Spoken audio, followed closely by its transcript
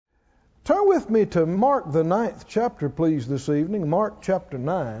Turn with me to Mark the 9th chapter, please, this evening. Mark chapter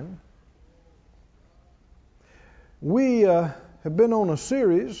 9. We have been on a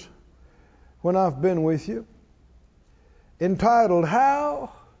series, when I've been with you, entitled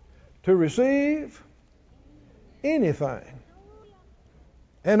How to Receive Anything.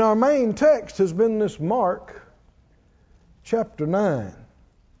 And our main text has been this Mark chapter 9.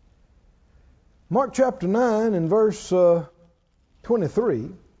 Mark chapter 9 and verse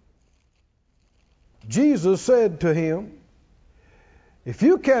 23. Jesus said to him, "If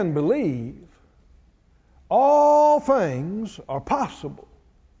you can believe, all things are possible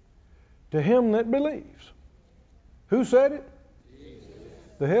to him that believes." Who said it? Jesus.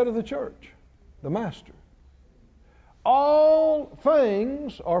 The head of the church, the master. All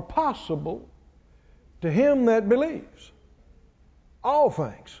things are possible to him that believes. All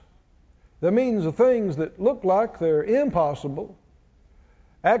things. That means the things that look like they're impossible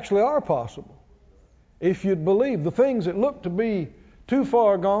actually are possible. If you'd believe, the things that look to be too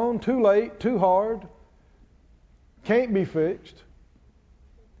far gone, too late, too hard, can't be fixed.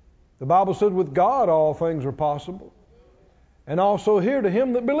 The Bible said with God all things are possible. And also here to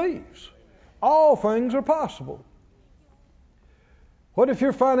him that believes, all things are possible. What if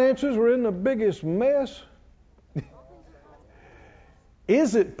your finances were in the biggest mess?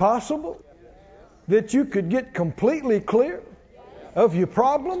 Is it possible that you could get completely clear of your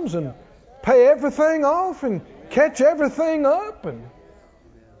problems and pay everything off and catch everything up and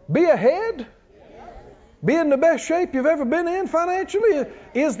be ahead? Be in the best shape you've ever been in financially?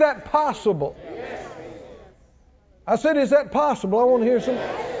 Is that possible? I said, is that possible? I want to hear some.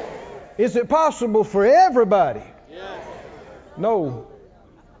 Is it possible for everybody? No.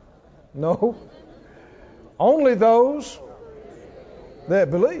 No. Only those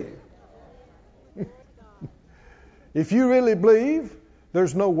that believe. If you really believe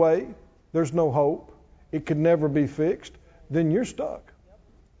there's no way, there's no hope, it could never be fixed, then you're stuck.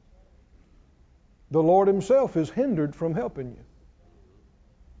 The Lord himself is hindered from helping you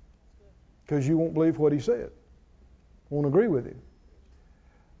because you won't believe what he said. Won't agree with him.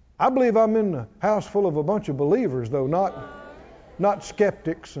 I believe I'm in a house full of a bunch of believers, though, not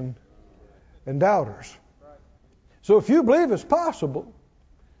skeptics and doubters. So if you believe it's possible,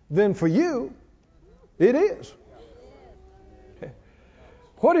 then for you, it is.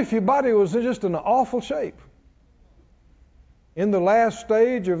 What if your body was just in an awful shape? In the last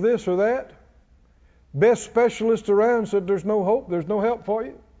stage of this or that? Best specialist around said there's no hope, there's no help for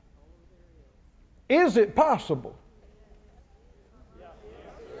you? Is it possible?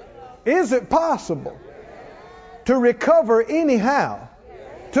 Is it possible to recover anyhow?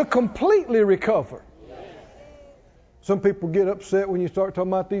 To completely recover? Some people get upset when you start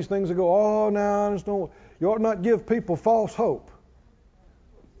talking about these things and go, "Oh, now, you ought not give people false hope.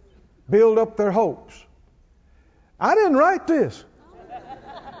 Build up their hopes." I didn't write this.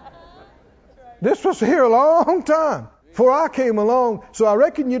 This was here a long time before I came along, so I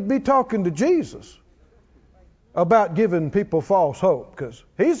reckon you'd be talking to Jesus about giving people false hope, because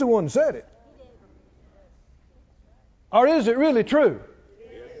he's the one that said it. Or is it really true?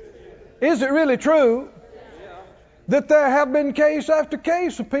 Is it really true that there have been case after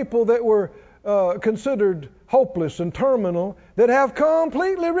case of people that were considered hopeless and terminal that have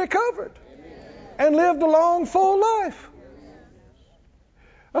completely recovered and lived a long, full life?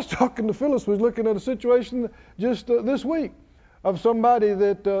 I was talking to Phyllis, was looking at a situation just this week of somebody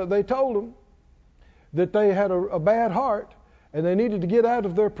that they told them that they had a bad heart and they needed to get out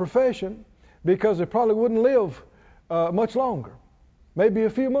of their profession because they probably wouldn't live much longer, maybe a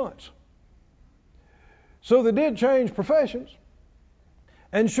few months. So they did change professions,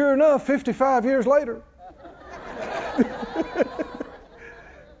 and sure enough, 55 years later,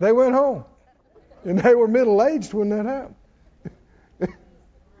 they went home, and they were middle-aged when that happened.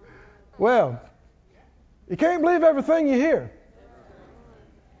 Well, you can't believe everything you hear.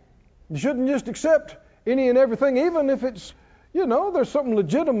 You shouldn't just accept any and everything, even if it's, there's something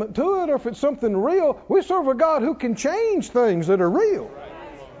legitimate to it, or if it's something real. We serve a God who can change things that are real.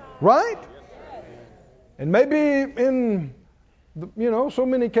 Right? And maybe in, so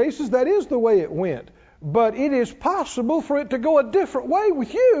many cases that is the way it went. But it is possible for it to go a different way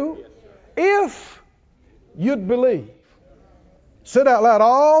with you if you'd believe. Said out loud,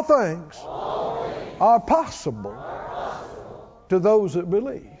 all things are possible to those that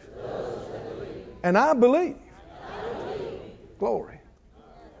believe. And I believe. Glory.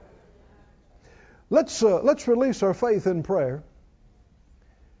 Let's release our faith in prayer.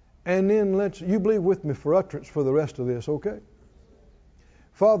 And then you believe with me for utterance for the rest of this, okay?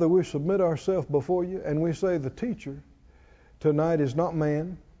 Father, we submit ourselves before you, and we say the teacher tonight is not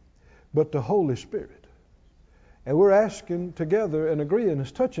man, but the Holy Spirit. And we're asking together and agreeing,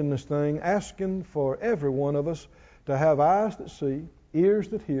 is touching this thing, asking for every one of us to have eyes that see, ears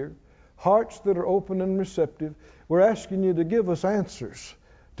that hear, hearts that are open and receptive. We're asking you to give us answers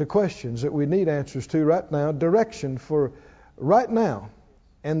to questions that we need answers to right now, direction for right now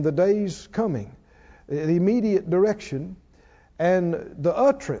and the days coming, the immediate direction, and the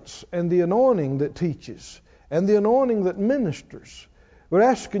utterance and the anointing that teaches and the anointing that ministers. We're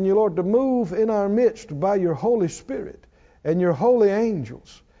asking you, Lord, to move in our midst by your Holy Spirit and your holy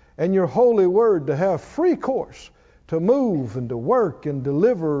angels and your holy word, to have free course to move and to work and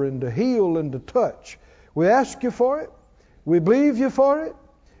deliver and to heal and to touch. We ask you for it. We believe you for it.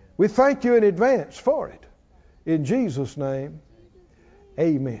 We thank you in advance for it. In Jesus' name,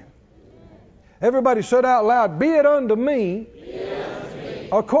 amen. Everybody said out loud, be it unto me,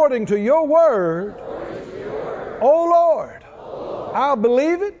 according to your word, O Lord. I'll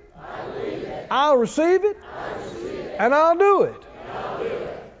believe it, I'll receive it, and I'll do it.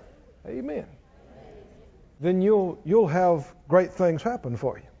 Amen. Then you'll have great things happen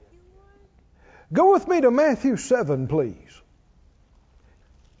for you. Go with me to Matthew 7, please.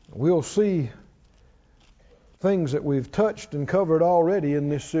 We'll see things that we've touched and covered already in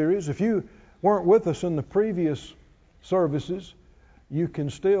this series. If you weren't with us in the previous services, you can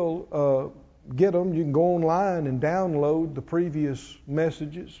still get them. You can go online and download the previous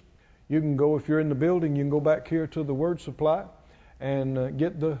messages. You can go, if you're in the building, you can go back here to the Word Supply and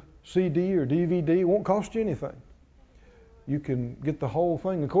get the CD or DVD. It won't cost you anything. You can get the whole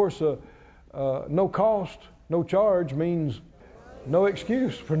thing. Of course, no cost, no charge means no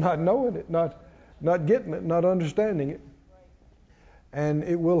excuse for not knowing it, not getting it, not understanding it. And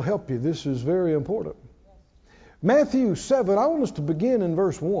it will help you. This is very important. Matthew 7, I want us to begin in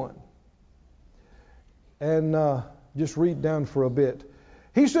verse 1. And just read down for a bit.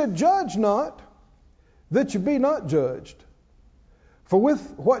 He said, judge not, that you be not judged. For with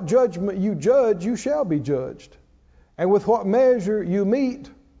what judgment you judge, you shall be judged. And with what measure you mete,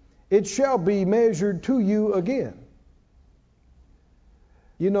 it shall be measured to you again.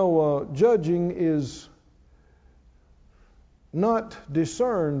 You know, judging is not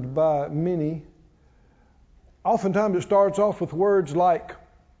discerned by many. Oftentimes it starts off with words like,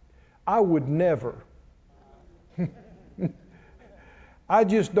 I would never. I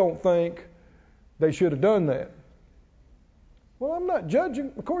just don't think they should have done that. Well, I'm not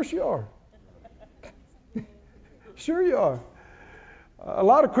judging. Of course you are. Sure you are. A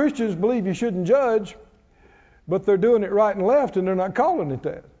lot of Christians believe you shouldn't judge, but they're doing it right and left and they're not calling it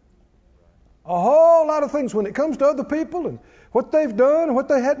that. A whole lot of things when it comes to other people and what they've done and what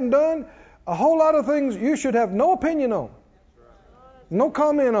they hadn't done, a whole lot of things you should have no opinion on, no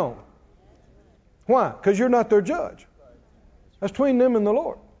comment on. Why? Because you're not their judge. That's between them and the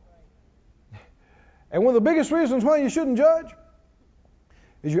Lord. And one of the biggest reasons why you shouldn't judge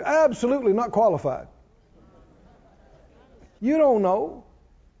is you're absolutely not qualified. You don't know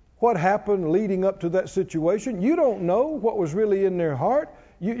what happened leading up to that situation. You don't know what was really in their heart.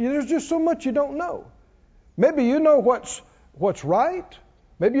 There's just so much you don't know. Maybe you know what's right.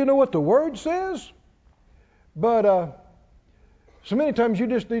 Maybe you know what the Word says. But so many times you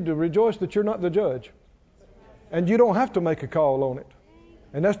just need to rejoice that you're not the judge. And you don't have to make a call on it.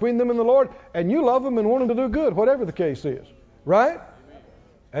 And that's between them and the Lord. And you love them and want them to do good, whatever the case is. Right?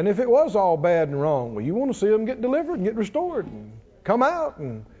 And if it was all bad and wrong, well, you want to see them get delivered and get restored and come out.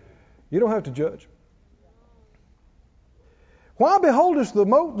 And you don't have to judge. Why beholdest the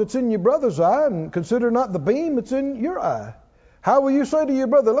mote that's in your brother's eye, and consider not the beam that's in your eye? How will you say to your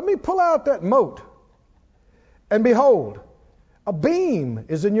brother, let me pull out that mote, and behold, a beam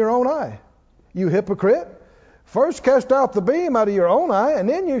is in your own eye? You hypocrite! First cast out the beam out of your own eye, and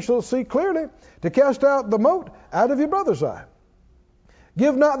then you shall see clearly to cast out the mote out of your brother's eye.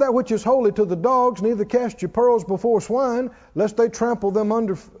 Give not that which is holy to the dogs, neither cast your pearls before swine, lest they trample them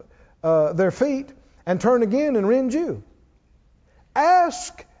under their feet, and turn again and rend you.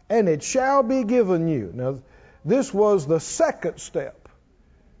 Ask, and it shall be given you. Now, this was the second step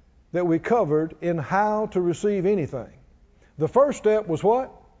that we covered in how to receive anything. The first step was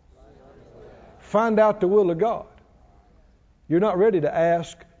what? Find out the will of God. You're not ready to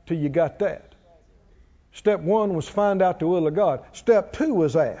ask till you got that. Step 1 was find out the will of God. Step 2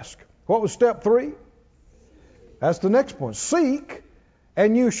 was ask. What was step 3? That's the next one. Seek,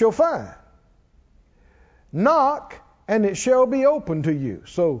 and you shall find. Knock, and it shall be open to you.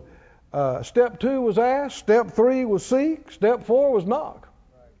 So step 2 was ask. Step 3 was seek. Step 4 was knock.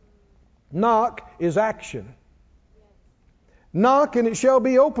 Knock is action. Knock, and it shall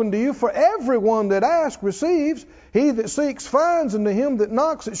be opened to you. For everyone that asks receives. He that seeks finds, and to him that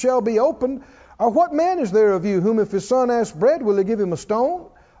knocks it shall be opened. Or what man is there of you, whom if his son asks bread, will he give him a stone?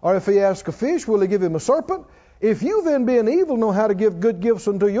 Or if he asks a fish, will he give him a serpent? If you then, being evil, know how to give good gifts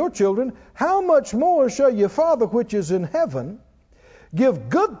unto your children, how much more shall your Father which is in heaven give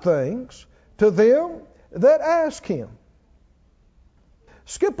good things to them that ask him?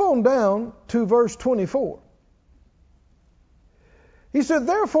 Skip on down to verse 24. He said,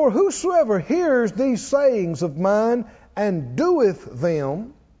 therefore, whosoever hears these sayings of mine and doeth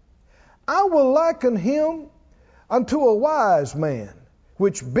them, I will liken him unto a wise man,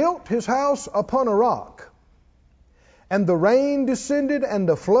 which built his house upon a rock. And the rain descended, and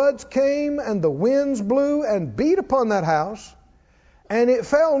the floods came, and the winds blew, and beat upon that house. And it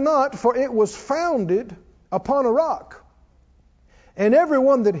fell not, for it was founded upon a rock. And every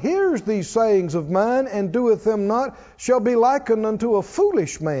one that hears these sayings of mine, and doeth them not, shall be likened unto a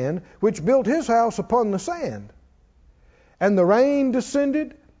foolish man, which built his house upon the sand. And the rain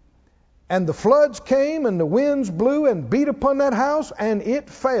descended, and the floods came, and the winds blew, and beat upon that house, and it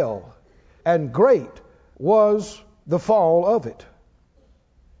fell. And great was the fall of it.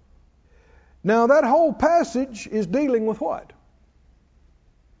 Now that whole passage is dealing with what?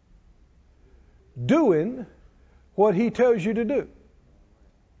 Doing what he tells you to do.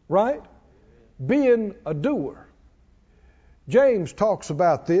 Right? Being a doer. James talks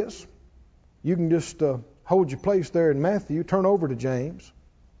about this. You can just hold your place there in Matthew. Turn over to James.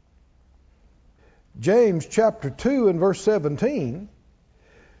 James chapter 2 and verse 17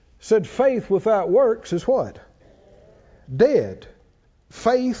 said faith without works is what? Dead.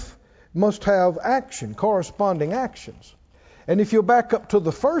 Faith must have action, corresponding actions. And if you back up to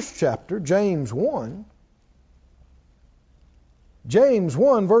the first chapter, James 1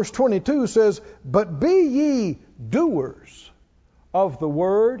 verse 22 says, but be ye doers of the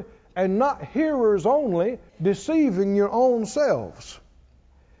word, and not hearers only, deceiving your own selves.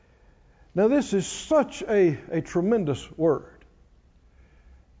 Now this is such a tremendous word.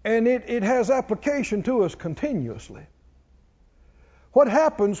 And it has application to us continuously. What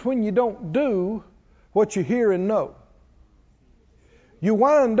happens when you don't do what you hear and know? You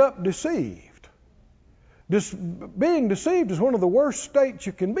wind up deceived. Being deceived is one of the worst states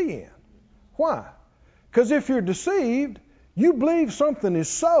you can be in. Why? Because if you're deceived, you believe something is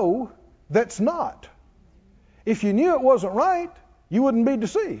so that's not. If you knew it wasn't right, you wouldn't be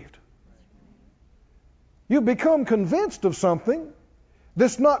deceived. You become convinced of something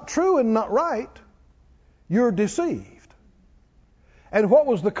that's not true and not right, you're deceived. And what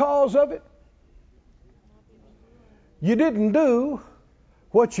was the cause of it? You didn't do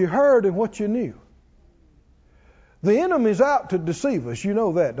what you heard and what you knew. The enemy's out to deceive us. You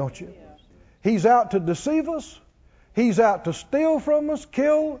know that, don't you? He's out to deceive us. He's out to steal from us,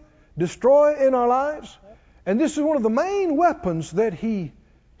 kill, destroy in our lives. And this is one of the main weapons that he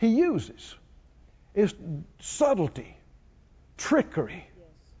uses. Is subtlety, trickery,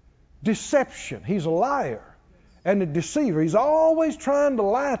 deception. He's a liar and a deceiver. He's always trying to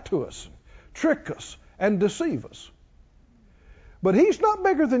lie to us, trick us, and deceive us. But he's not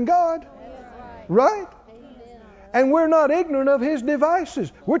bigger than God, right? And we're not ignorant of his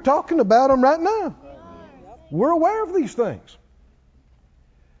devices. We're talking about them right now. We're aware of these things.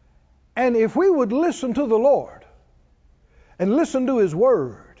 And if we would listen to the Lord and listen to his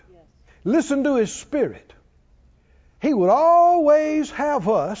word, listen to his spirit, he would always have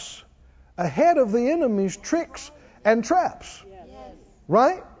us ahead of the enemy's tricks and traps.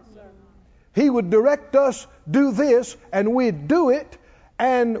 Right? He would direct us, do this, and we'd do it,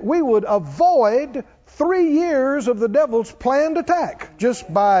 and we would avoid 3 years of the devil's planned attack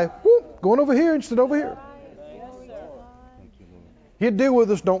just by going over here instead of over here. He'd deal with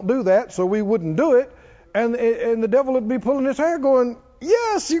us, don't do that, so we wouldn't do it, and the devil would be pulling his hair going,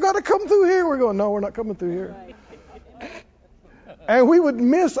 yes, you got to come through here. We're going, no, we're not coming through here. And we would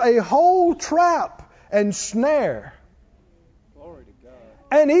miss a whole trap and snare. Glory to God.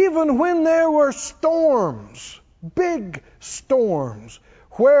 And even when there were storms, big storms,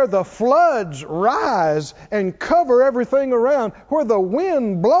 where the floods rise and cover everything around, where the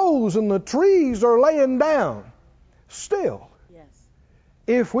wind blows and the trees are laying down, still,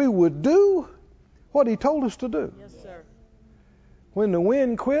 if we would do what he told us to do. Yes, sir. When the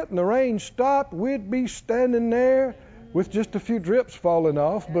wind quit and the rain stopped, we'd be standing there with just a few drips falling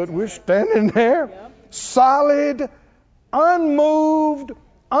off, but we're standing there solid, unmoved,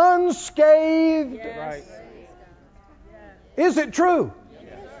 unscathed. Yes. Right. Is it true?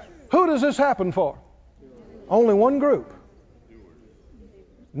 Yes. Who does this happen for? Only one group.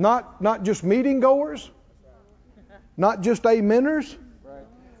 Not just meeting goers. Not just ameners,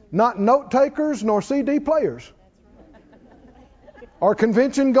 not note takers, nor CD players. Or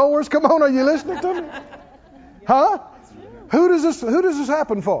convention goers. Come on, are you listening to me? Huh? Who does this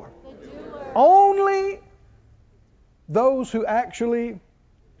happen for? Only those who actually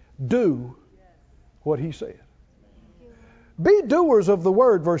do what he said. Be doers of the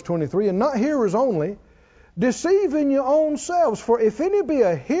word, verse 23, and not hearers only, deceiving your own selves. For if any be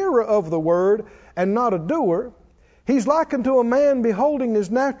a hearer of the word and not a doer, he's likened to a man beholding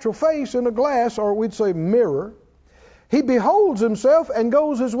his natural face in a glass, or we'd say mirror. He beholds himself and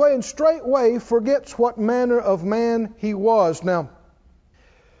goes his way, and straightway forgets what manner of man he was. Now,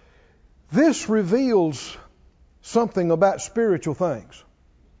 this reveals something about spiritual things.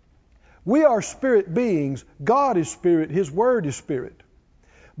 We are spirit beings. God is spirit. His word is spirit.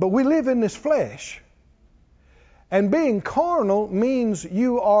 But we live in this flesh. And being carnal means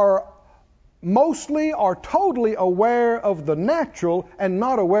you are mostly or totally aware of the natural and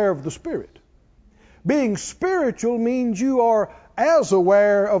not aware of the spirit. Being spiritual means you are as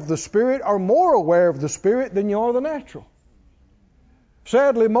aware of the spirit or more aware of the spirit than you are the natural.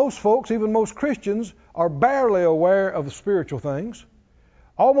 Sadly, most folks, even most Christians, are barely aware of the spiritual things,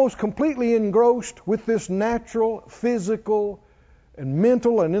 almost completely engrossed with this natural, physical, and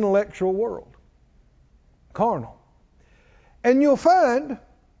mental and intellectual world. Carnal. And you'll find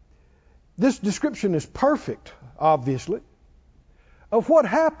this description is perfect, obviously, of what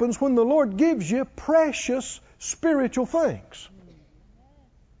happens when the Lord gives you precious spiritual things.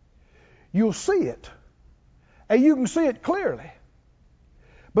 You'll see it, and you can see it clearly.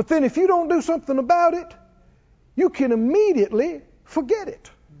 But then if you don't do something about it, you can immediately forget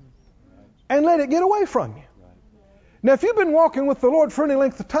it and let it get away from you. Now, if you've been walking with the Lord for any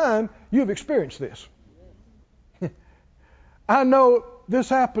length of time, you've experienced this. I know this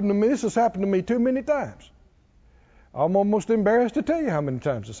happened to me. This has happened to me too many times. I'm almost embarrassed to tell you how many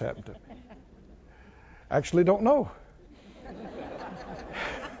times this happened to me. Actually don't know.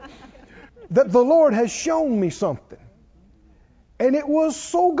 That the Lord has shown me something. And it was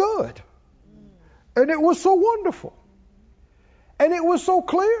so good. And it was so wonderful. And it was so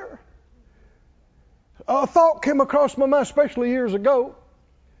clear. A thought came across my mind, especially years ago.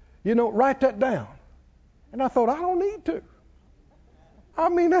 Write that down. And I thought, I don't need to. I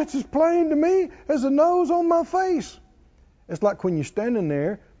mean, that's as plain to me as the nose on my face. It's like when you're standing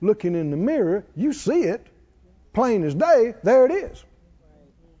there looking in the mirror, you see it, plain as day, there it is.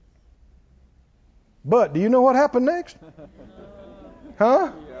 But do you know what happened next?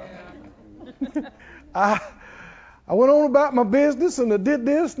 Huh? I went on about my business, and I did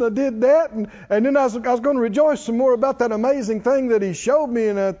this and I did that, and then I was going to rejoice some more about that amazing thing that he showed me,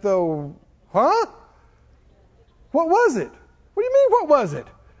 and I thought, huh? What was it? What do you mean, what was it?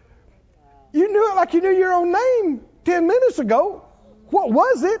 You knew it like you knew your own name 10 minutes ago. What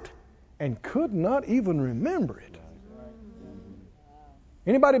was it? And could not even remember it.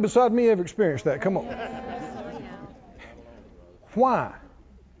 Anybody beside me ever experienced that? Come on. Why?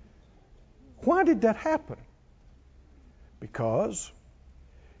 Why did that happen? Because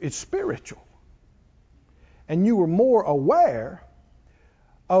it's spiritual. And you were more aware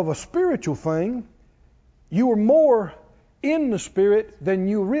of a spiritual thing. You were more in the spirit than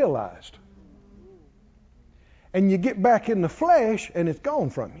you realized. And you get back in the flesh and it's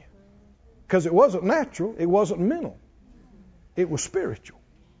gone from you. Because it wasn't natural, it wasn't mental. It was spiritual.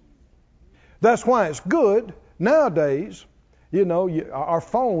 That's why it's good nowadays. Our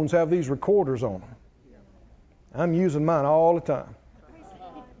phones have these recorders on them. I'm using mine all the time.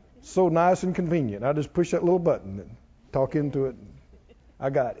 So nice and convenient. I just push that little button and talk into it.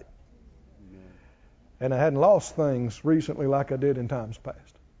 I got it. And I hadn't lost things recently like I did in times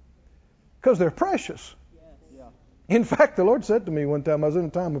past. Because they're precious. In fact, the Lord said to me one time, I was in a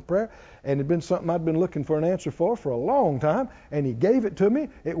time of prayer, and it had been something I'd been looking for an answer for a long time, and He gave it to me.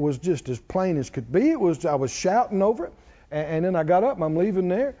 It was just as plain as could be. I was shouting over it, and then I got up, and I'm leaving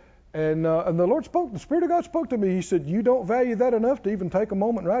there, and the Lord spoke, the Spirit of God spoke to me. He said, you don't value that enough to even take a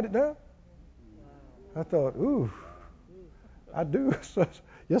moment and write it down? I thought, ooh, I do.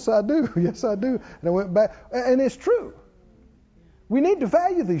 Yes, I do. Yes, I do. And I went back. And it's true. We need to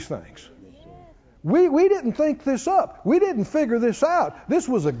value these things. We didn't think this up. We didn't figure this out. This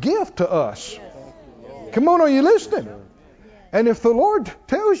was a gift to us. Come on, are you listening? And if the Lord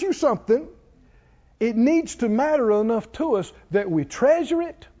tells you something, it needs to matter enough to us that we treasure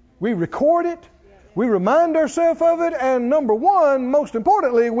it, we record it, we remind ourselves of it, and number one, most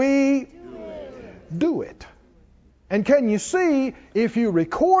importantly, we do it. And can you see, if you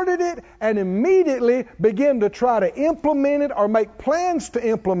recorded it and immediately begin to try to implement it or make plans to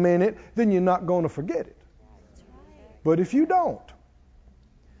implement it, then you're not going to forget it. But if you don't,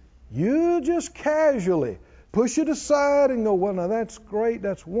 you just casually push it aside and go, well, now that's great,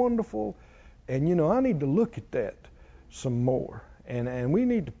 that's wonderful, and I need to look at that some more. And we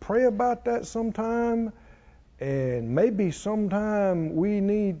need to pray about that sometime, and maybe sometime we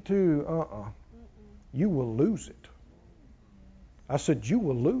need to, you will lose it. I said, you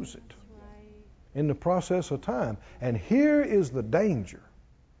will lose it in the process of time. And here is the danger.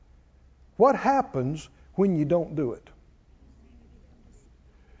 What happens when you don't do it?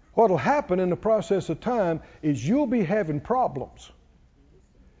 What will happen in the process of time is you'll be having problems.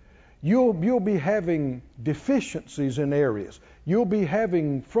 You'll be having deficiencies in areas. You'll be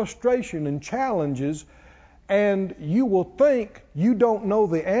having frustration and challenges, and you will think you don't know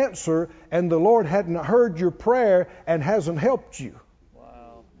the answer, and the Lord hadn't heard your prayer and hasn't helped you.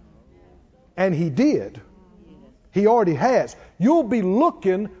 Wow. And He did. He already has. You'll be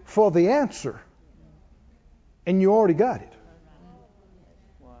looking for the answer, and you already got it.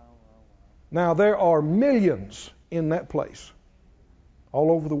 Now, there are millions in that place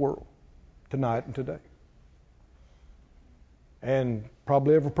all over the world tonight and today. And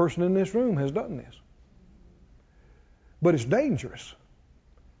probably every person in this room has done this. But it's dangerous.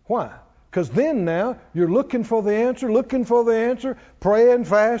 Why? Because then now you're looking for the answer, praying,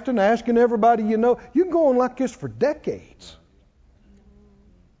 fasting, asking everybody you know. You can go on like this for decades.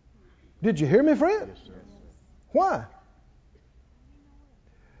 Did you hear me, friend? Yes, sir. Why?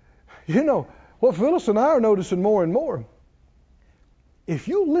 What Phyllis and I are noticing more and more, if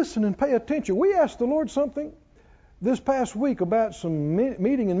you listen and pay attention, we asked the Lord something this past week about some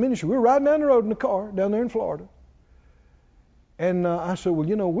meeting and ministry. We were riding down the road in the car down there in Florida. And I said, well,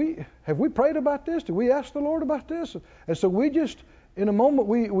 have we prayed about this? Did we ask the Lord about this? And so we just, in a moment,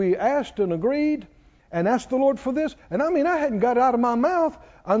 we asked and agreed and asked the Lord for this. And I hadn't got it out of my mouth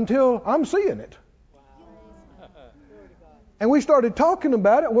until I'm seeing it. And we started talking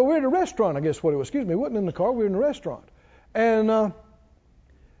about it. Well, we were in a restaurant, I guess what it was. Excuse me, it wasn't in the car. We were in a restaurant. And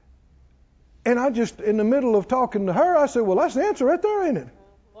I just, in the middle of talking to her, I said, well, that's the answer right there, ain't it?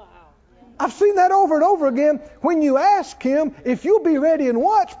 Wow. I've seen that over and over again. When you ask Him, if you'll be ready and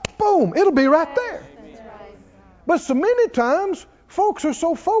watch, boom, it'll be right there. But so many times, folks are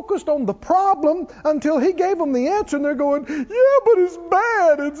so focused on the problem until He gave them the answer, and they're going, yeah, but it's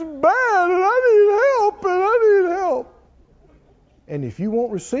bad, and I need help. And if you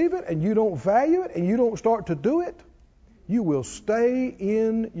won't receive it, and you don't value it, and you don't start to do it, you will stay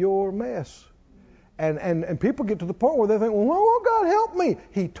in your mess. And people get to the point where they think, well, God help me.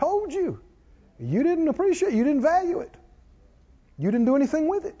 He told you. You didn't appreciate it. You didn't value it. You didn't do anything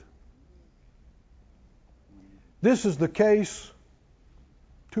with it. This is the case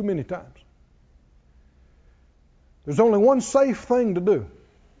too many times. There's only one safe thing to do.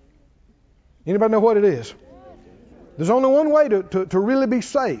 Anybody know what it is? There's only one way to really be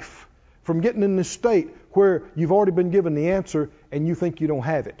safe from getting in this state where you've already been given the answer and you think you don't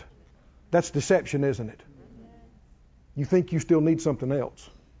have it. That's deception, isn't it? You think you still need something else.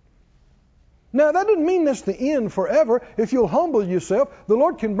 Now, that doesn't mean that's the end forever. If you'll humble yourself, the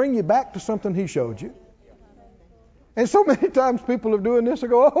Lord can bring you back to something He showed you. And so many times people are doing this. They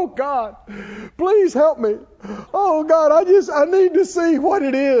go, oh, God, please help me. Oh, God, I need to see what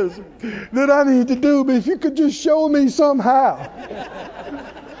it is that I need to do. But if you could just show me somehow.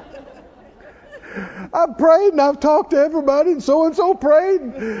 I've prayed and I've talked to everybody, and so prayed,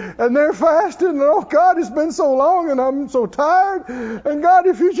 and they're fasting, and oh God, it's been so long and I'm so tired, and God,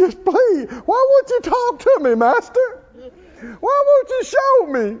 if you just please, why won't you talk to me, Master? Why won't you show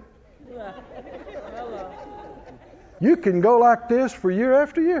me? You can go like this for year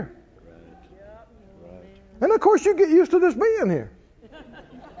after year. And of course you get used to this being here.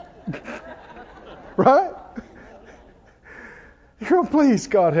 Right? You go, please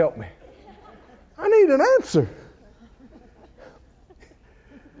God help me. I need an answer.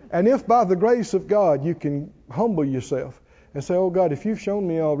 And if by the grace of God you can humble yourself and say, oh God, if you've shown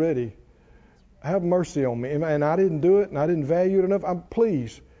me already, have mercy on me. And I didn't do it and I didn't value it enough.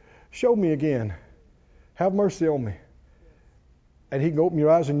 Please show me again. Have mercy on me. And He can open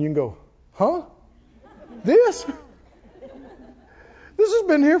your eyes and you can go, huh? This? This has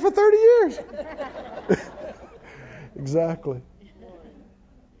been here for 30 years. Exactly.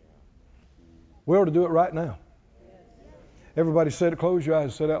 We ought to do it right now. Everybody said it, close your eyes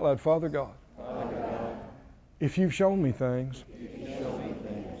and say it out loud, Father God, if you've shown me things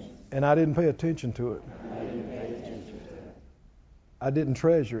and I didn't pay attention to it, I didn't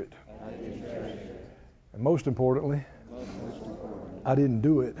treasure it, and most importantly, I didn't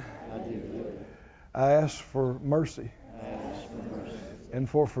do it. I ask for mercy and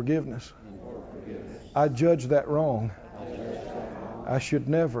for forgiveness. I judge that wrong. I should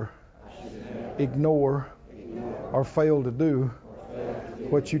never ignore or fail to do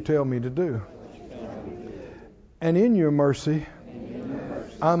what you tell me to do. And in your mercy,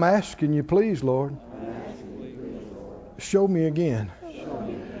 I'm asking you, please, Lord, show me again.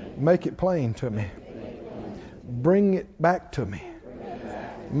 Make it plain to me. Bring it back to me.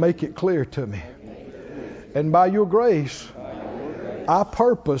 Make it clear to me. And by your grace, I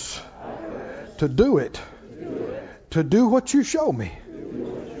purpose to do it. To do what you show me.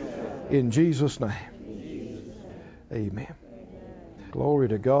 In Jesus' name. Amen. Glory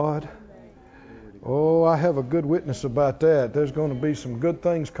to God. Oh, I have a good witness about that. There's going to be some good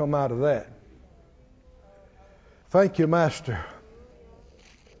things come out of that. Thank you, Master.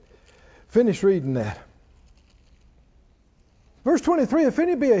 Finish reading that. Verse 23, if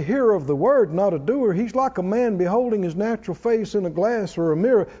any be a hearer of the word, not a doer, he's like a man beholding his natural face in a glass or a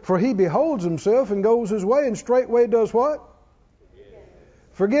mirror. For he beholds himself and goes his way, and straightway does what?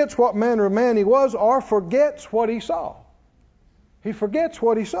 Forgets what manner of man he was, or forgets what he saw. He forgets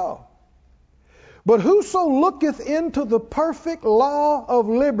what he saw. But whoso looketh into the perfect law of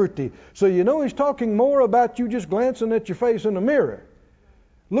liberty. So you know he's talking more about you just glancing at your face in the mirror.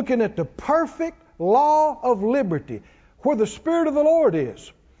 Looking at the perfect law of liberty. Where the Spirit of the Lord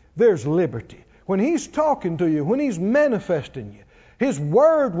is, there's liberty. When He's talking to you, when He's manifesting you, His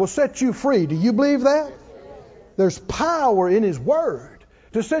Word will set you free. Do you believe that? There's power in His Word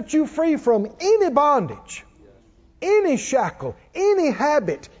to set you free from any bondage, any shackle, any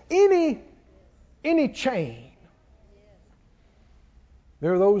habit, any chain.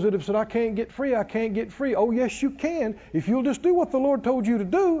 There are those that have said, I can't get free, I can't get free. Oh, yes, you can. If you'll just do what the Lord told you to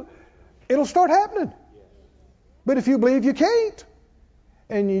do, it'll start happening. But if you believe you can't,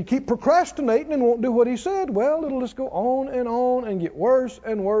 and you keep procrastinating and won't do what He said, well, it'll just go on and get worse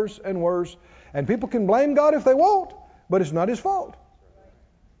and worse and worse. And people can blame God if they want, but it's not His fault.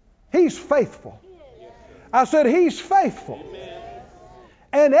 He's faithful. I said He's faithful.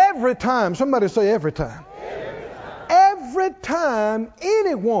 And every time, somebody say every time. Every time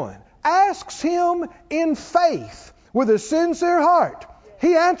anyone asks Him in faith with a sincere heart,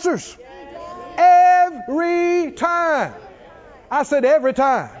 He answers. Every time. I said every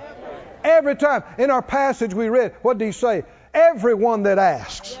time. Every time. In our passage we read, what did He say? Everyone that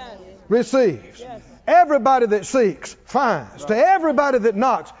asks receives. Everybody that seeks finds. To everybody that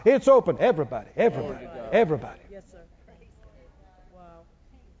knocks, it's open. Everybody. Everybody. Yes, sir. Wow.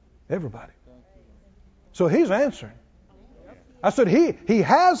 Everybody. So He's answering. I said He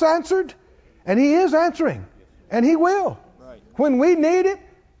has answered, and He is answering, and He will. When we need it,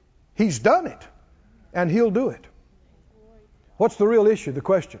 He's done it, and He'll do it. What's the real issue, the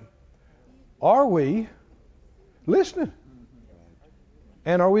question? Are we listening?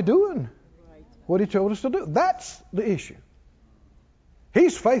 And are we doing what He told us to do? That's the issue.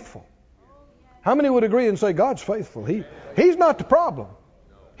 He's faithful. How many would agree and say God's faithful? He's not the problem.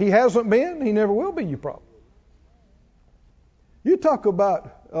 He hasn't been. He never will be your problem. You talk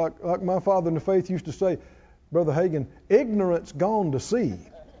about, like my father in the faith used to say, Brother Hagin, ignorance gone to seed.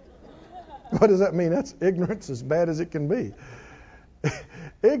 What does that mean? That's ignorance as bad as it can be.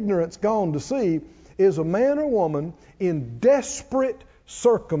 Ignorance gone to seed is a man or woman in desperate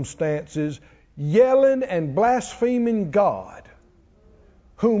circumstances yelling and blaspheming God,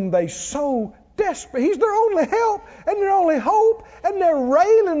 whom they so desperate. He's their only help and their only hope, and they're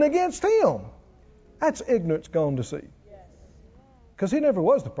railing against Him. That's ignorance gone to seed. Because He never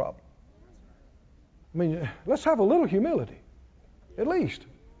was the problem. I mean, let's have a little humility, at least.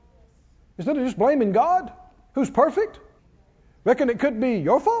 Instead of just blaming God, who's perfect, reckon it could be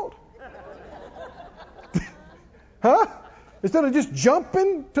your fault. Huh? Instead of just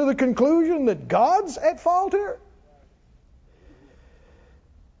jumping to the conclusion that God's at fault here.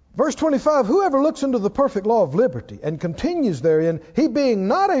 Verse 25, whoever looks into the perfect law of liberty and continues therein, he being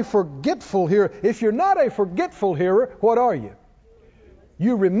not a forgetful hearer. If you're not a forgetful hearer, what are you?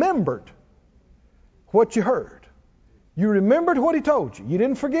 You remembered what you heard. You remembered what He told you. You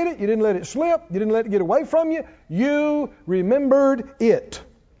didn't forget it. You didn't let it slip. You didn't let it get away from you. You remembered it.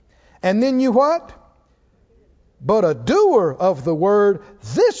 And then you what? But a doer of the word,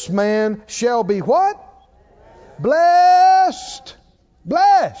 this man shall be what? Blessed.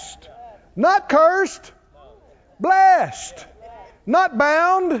 Blessed. Not cursed. Blessed. Not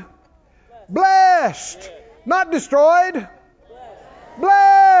bound. Blessed. Not destroyed.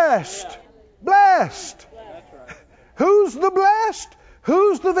 Blessed. Blessed. Who's the blessed?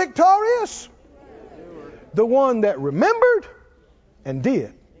 Who's the victorious? The one that remembered and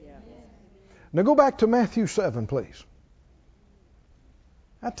did. Now go back to Matthew 7, please.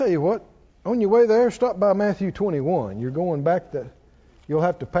 I tell you what, On your way there, stop by Matthew 21. You're going back you'll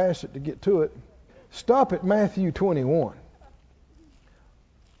have to pass it to get to it. Stop at Matthew 21.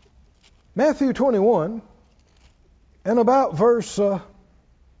 Matthew 21 and about verse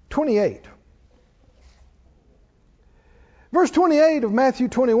 28. Verse 28 of Matthew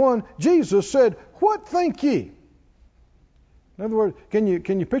 21, Jesus said, "What think ye?" In other words, can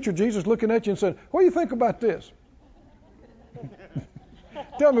you picture Jesus looking at you and saying, "What do you think about this?"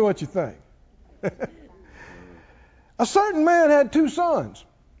 Tell me what you think. A certain man had 2 sons.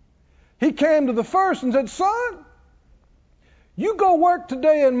 He came to the first and said, "Son, you go work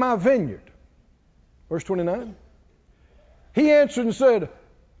today in my vineyard." Verse 29. He answered and said,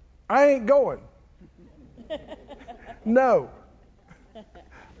 "I ain't going." "No,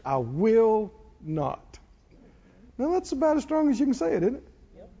 I will not." Now that's about as strong as you can say it, isn't it?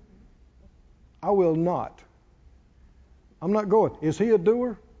 Yep. I will not. I'm not going. Is he a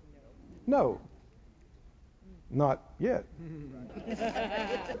doer? No. Not yet.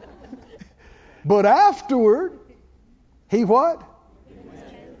 But afterward, he what?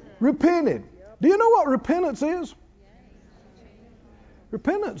 Repented. Do you know what repentance is?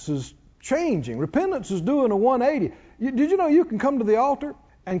 Repentance is changing. Repentance is doing a 180. Did you know you can come to the altar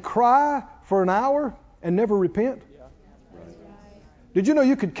and cry for an hour and never repent? Did you know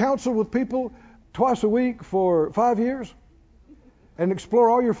you could counsel with people twice a week for 5 years and explore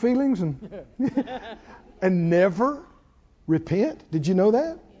all your feelings and never repent? Did you know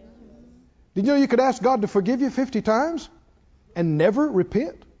that? Did you know you could ask God to forgive you 50 times and never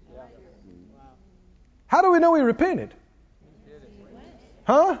repent? How do we know he repented?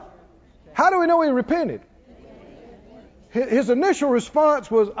 Huh? How do we know he repented? His initial response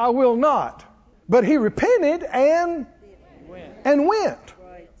was, "I will not." But he repented and went.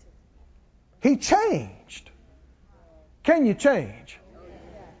 He changed. Can you change?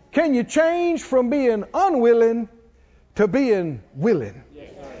 Can you change from being unwilling to being willing?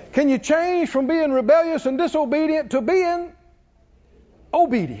 Can you change from being rebellious and disobedient to being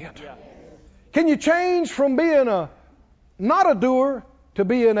obedient? Can you change from being not a doer to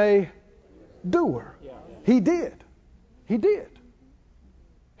being a doer? He did. He did.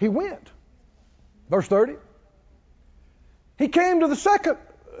 He went. Verse 30. He came to his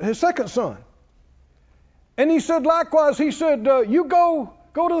second son. And he said likewise, he said, "You go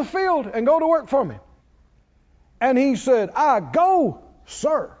to the field and go to work for me." And he said, "I go,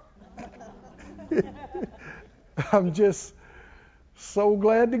 sir." I'm just so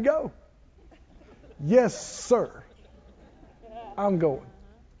glad to go. "Yes, sir. I'm going."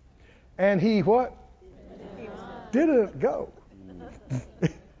 And he what? Didn't go.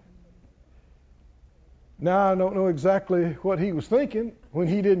 Now, I don't know exactly what he was thinking when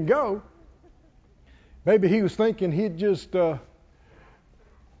he didn't go. Maybe he was thinking he'd just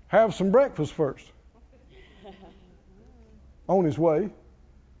have some breakfast first on his way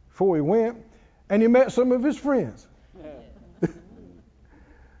before he went. And he met some of his friends.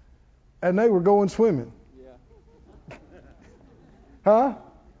 And they were going swimming. Huh?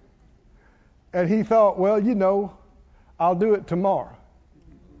 And he thought, well, I'll do it tomorrow.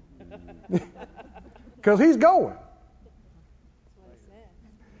 Because he's going.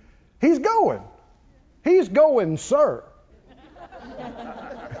 He's going. He's going, sir.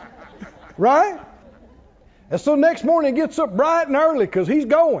 Right? And so next morning he gets up bright and early because he's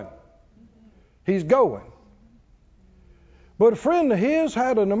going. He's going. But a friend of his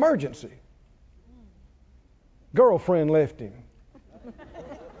had an emergency. Girlfriend left him.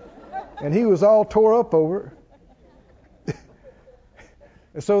 And he was all tore up over it.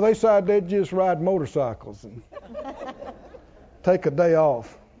 And so they decided they'd just ride motorcycles and take a day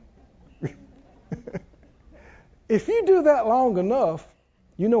off. If you do that long enough,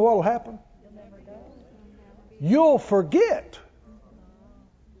 you know what will happen? You'll forget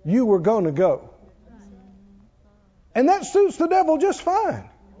you were going to go. And that suits the devil just fine.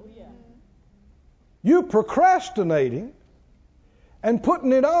 You procrastinating and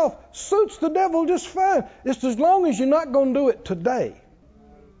putting it off suits the devil just fine. It's as long as you're not going to do it today.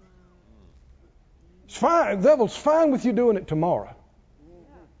 It's fine. The devil's fine with you doing it tomorrow.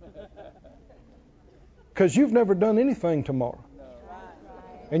 Because you've never done anything tomorrow.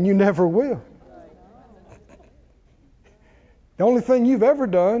 And you never will. The only thing you've ever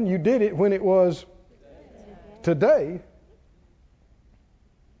done, you did it when it was today.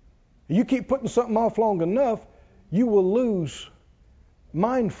 You keep putting something off long enough, you will lose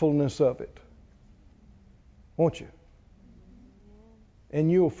mindfulness of it. Won't you?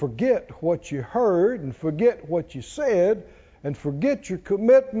 And you'll forget what you heard and forget what you said and forget your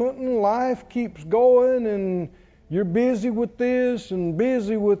commitment, and life keeps going and You're busy with this and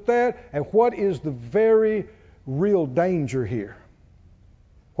busy with that. And what is the very real danger here?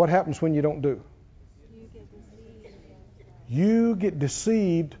 What happens when you don't do? You get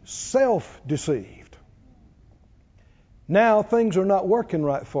deceived, self-deceived. Now things are not working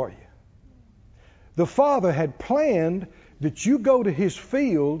right for you. The Father had planned that you go to His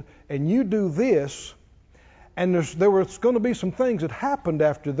field and you do this, and there was going to be some things that happened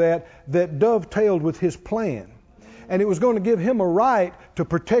after that that dovetailed with His plan. And it was going to give Him a right to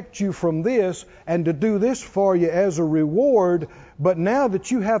protect you from this and to do this for you as a reward. But now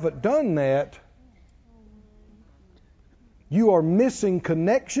that you haven't done that, you are missing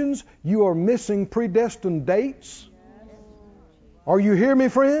connections. You are missing predestined dates. Are you hearing me,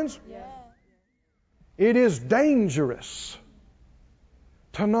 friends? It is dangerous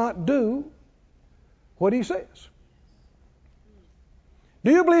to not do what He says.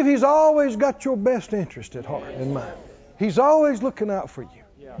 Do you believe He's always got your best interest at heart and mind? He's always looking out for you.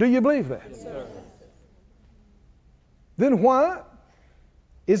 Do you believe that? Yes, sir. Then why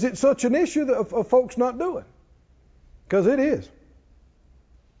is it such an issue of folks not doing? Because it is.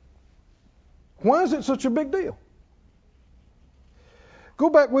 Why is it such a big deal? Go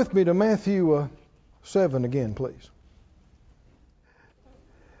back with me to Matthew 7 again, please.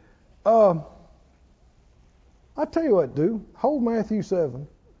 I tell you what, do. Hold Matthew 7.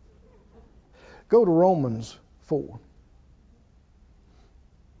 Go to Romans 4.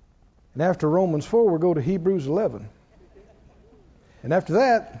 And after Romans 4, we'll go to Hebrews 11. And after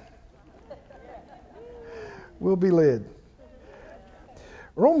that, we'll be led.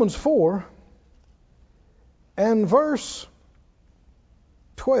 Romans 4 and verse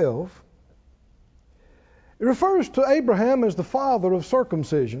 12. It refers to Abraham as the father of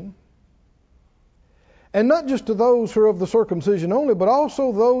circumcision. And not just to those who are of the circumcision only, but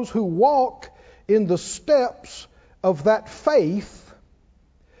also those who walk in the steps of that faith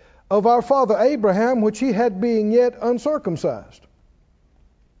of our father Abraham, which he had being yet uncircumcised.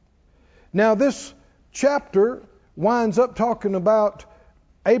 Now this chapter winds up talking about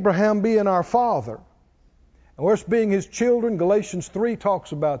Abraham being our father, and us being his children. Galatians 3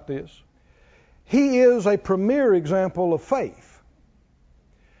 talks about this. He is a premier example of faith.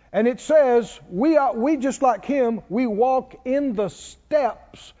 And it says, we just like him, we walk in the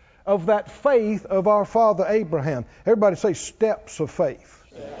steps of that faith of our father Abraham. Everybody say steps of faith.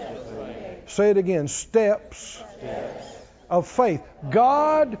 Steps of faith. Say it again, steps of faith.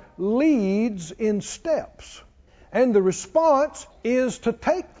 God leads in steps. And the response is to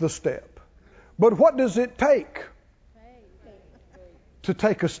take the step. But what does it take to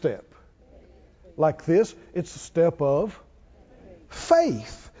take a step? Like this, it's a step of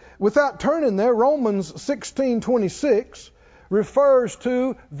faith. Without turning there, Romans 16:26 refers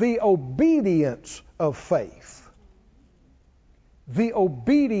to the obedience of faith. The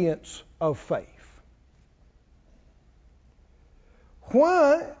obedience of faith.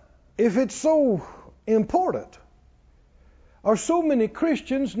 Why, if it's so important, are so many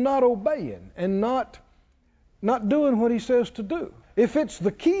Christians not obeying and not doing what He says to do? If it's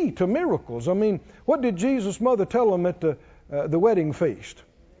the key to miracles, I mean, what did Jesus' mother tell him at the wedding feast?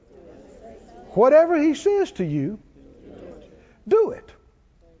 Whatever He says to you, do it.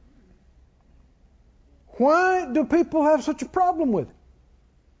 Why do people have such a problem with it?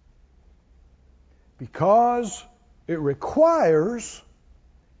 Because it requires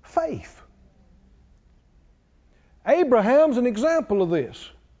faith. Abraham's an example of this.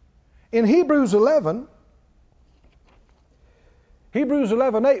 In Hebrews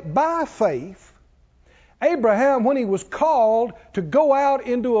 11:8, by faith, Abraham, when he was called to go out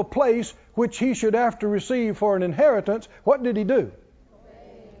into a place which he should after receive for an inheritance, what did he do?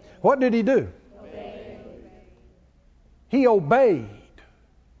 What did he do? He obeyed.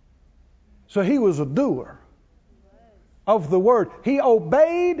 So he was a doer of the word. He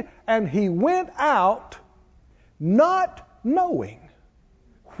obeyed and he went out not knowing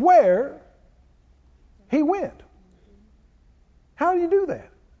where he went. How do you do that?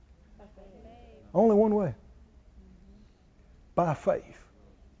 Only one way. By faith.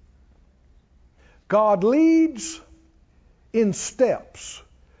 God leads in steps.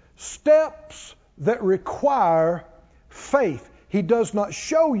 Steps that require faith. He does not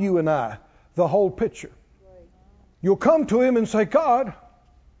show you and I the whole picture. You'll come to Him and say, God,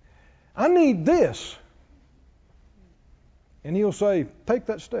 I need this. And He'll say, take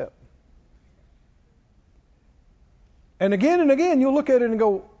that step. And again, you'll look at it and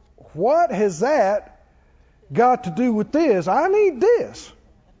go, what has that got to do with this? I need this.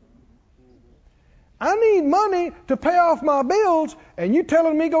 I need money to pay off my bills, and you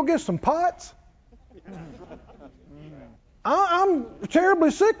telling me go get some pots? I'm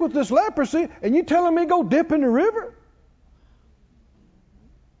terribly sick with this leprosy, and you telling me go dip in the river?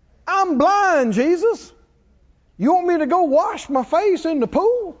 I'm blind, Jesus. You want me to go wash my face in the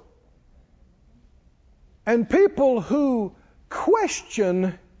pool? And people who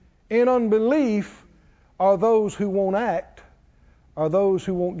question in unbelief are those who won't act, are those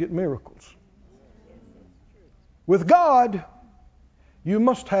who won't get miracles. With God, you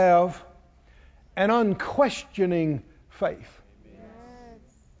must have an unquestioning faith.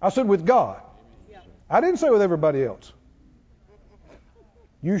 I said with God. I didn't say with everybody else.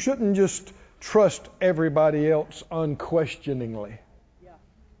 You shouldn't just trust everybody else unquestioningly.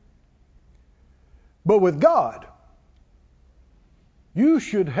 But with God, you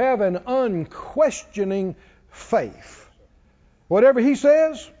should have an unquestioning faith. Whatever He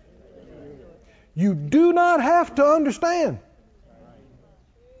says, you do not have to understand.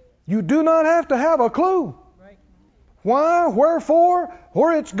 You do not have to have a clue. Why, wherefore,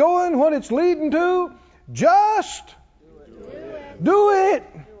 where it's going, what it's leading to. Just do it.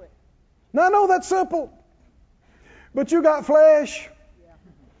 Now, I know that's simple. But you got flesh.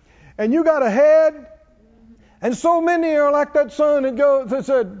 And you got a head. And so many are like that son that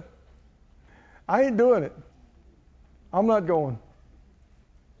said, I ain't doing it. I'm not going.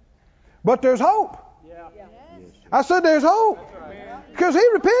 But there's hope. I said there's hope. Because he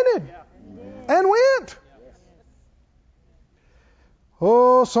repented and went.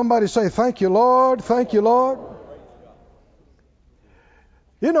 Oh, somebody say, thank you, Lord. Thank you, Lord.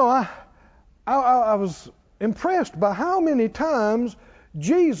 You know, I was impressed by how many times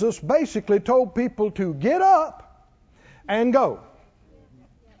Jesus basically told people to get up and go.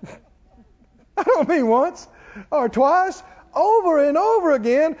 I don't mean once or twice, over and over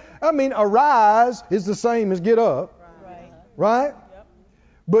again. I mean, arise is the same as get up. Right?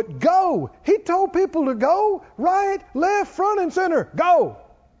 But go. He told people to go, right, left, front, and center. Go.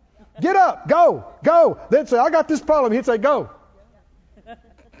 Get up. Go. Go. They'd say, I got this problem. He'd say, go.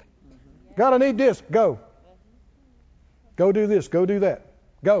 God, I need this. Go. Go do this. Go do that.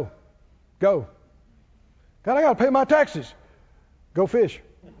 Go. Go. God, I got to pay my taxes. Go fish.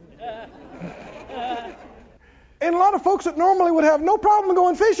 And a lot of folks that normally would have no problem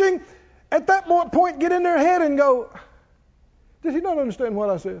going fishing, at that point get in their head and go, did he not understand what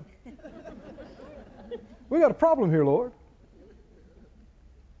I said? We got a problem here, Lord.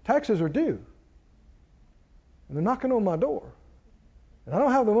 Taxes are due. And they're knocking on my door. And I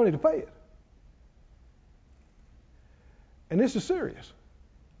don't have the money to pay it. And this is serious.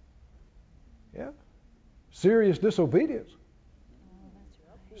 Yeah? Serious disobedience.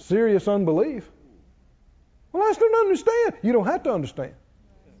 Serious unbelief. Well, I still don't understand. You don't have to understand.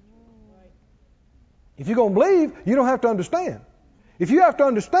 If you're going to believe, you don't have to understand. If you have to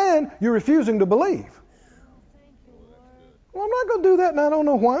understand, you're refusing to believe. Well, I'm not going to do that and I don't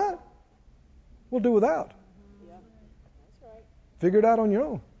know why. We'll do without. Figure it out on your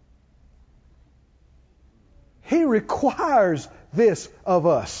own. He requires this of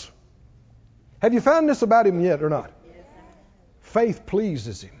us. Have you found this about Him yet or not? Faith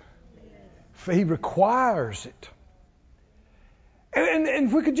pleases Him. He requires it. And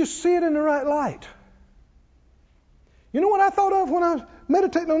if we could just see it in the right light. You know what I thought of when I was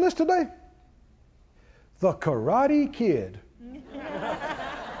meditating on this today? The Karate Kid.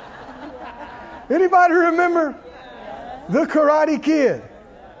 Anybody remember the Karate Kid?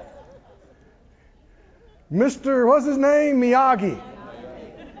 Mr. What's his name? Miyagi.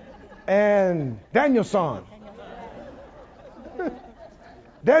 And Daniel-san.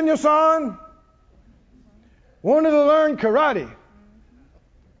 Daniel-san wanted to learn karate.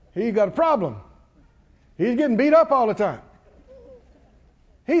 He got a problem. He's getting beat up all the time.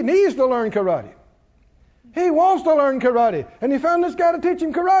 He needs to learn karate. He wants to learn karate. And he found this guy to teach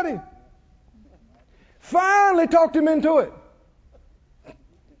him karate. Finally talked him into it.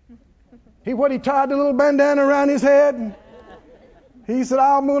 He tied the little bandana around his head. He said,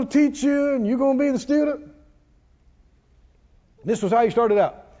 I'm going to teach you and you're going to be the student. This was how he started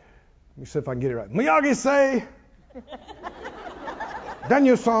out. Let me see if I can get it right. Miyagi say,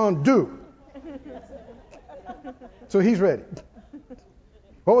 Daniel-san do. So he's ready.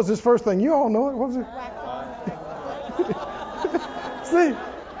 What was his first thing? You all know it. What was it? See?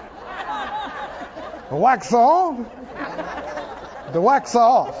 The wax on. The wax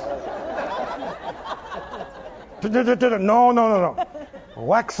off. No.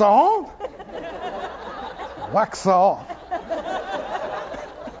 Wax on. Wax off.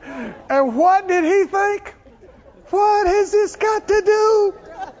 And what did he think? What has this got to do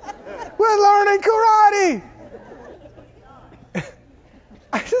with learning karate?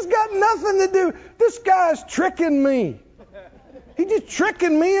 I just got nothing to do. This guy's tricking me. He's just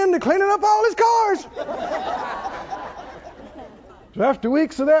tricking me into cleaning up all his cars. So after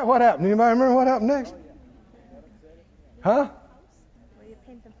weeks of that, what happened? Anybody remember what happened next? Huh?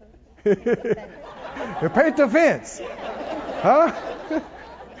 You paint the fence. Huh?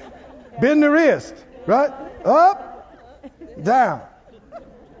 Bend the wrist. Right? Up, down.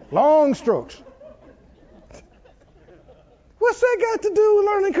 Long strokes. What's that got to do with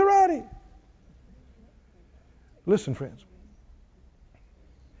learning karate? Listen, friends.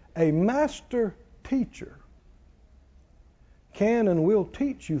 A master teacher can and will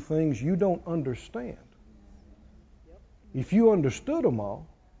teach you things you don't understand. If you understood them all,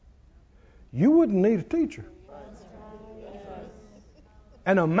 you wouldn't need a teacher.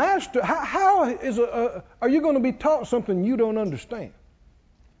 And a master, how are you going to be taught something you don't understand?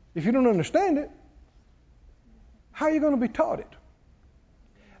 If you don't understand it, how are you going to be taught it?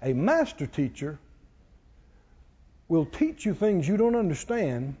 A master teacher will teach you things you don't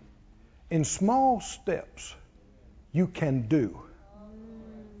understand in small steps you can do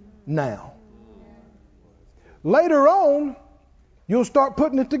now. Later on, you'll start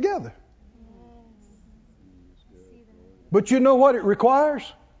putting it together. But you know what it requires?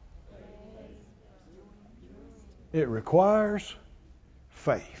 It requires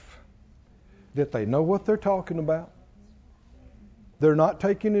faith. That they know what they're talking about. They're not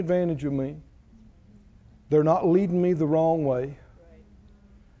taking advantage of me. They're not leading me the wrong way.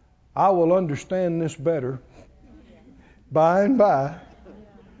 I will understand this better by and by.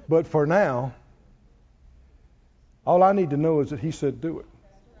 But for now, all I need to know is that He said do it.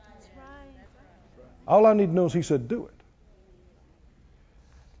 All I need to know is He said do it.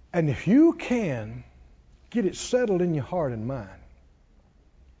 And if you can get it settled in your heart and mind,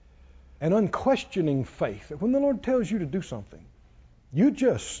 an unquestioning faith, that when the Lord tells you to do something, you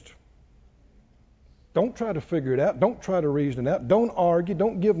just don't try to figure it out. Don't try to reason it out. Don't argue.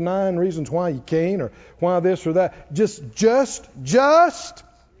 Don't give 9 reasons why you can't or why this or that. Just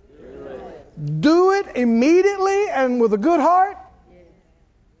do it immediately and with a good heart.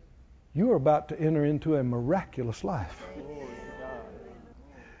 You are about to enter into a miraculous life.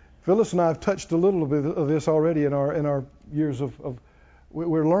 Phyllis and I have touched a little bit of this already in our years of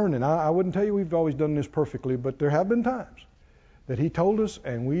we're learning. I wouldn't tell you we've always done this perfectly, but there have been times that He told us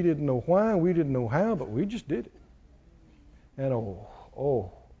and we didn't know why, we didn't know how, but we just did it. And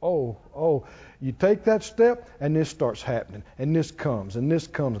you take that step and this starts happening, and this comes,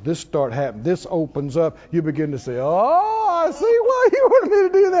 this starts happening, this opens up. You begin to say, oh, I see why you wanted me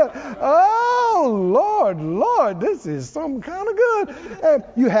to do that. Oh, Lord, this is something kind of good. And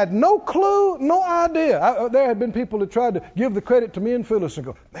you had no clue, no idea. There had been people that tried to give the credit to me and Phyllis and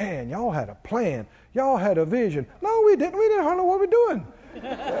go, man, y'all had a plan. Y'all had a vision. No, we didn't. We didn't know what we're doing.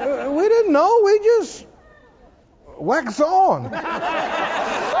 We didn't know. We just wax on.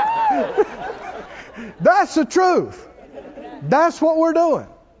 That's the truth. That's what we're doing.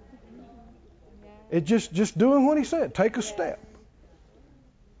 It's just doing what He said. Take a step.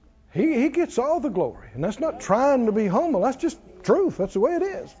 He gets all the glory. And that's not trying to be humble. That's just truth. That's the way it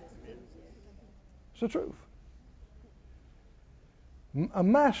is. It's the truth. A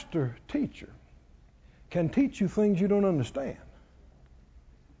master teacher can teach you things you don't understand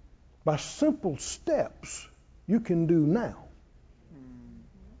by simple steps you can do now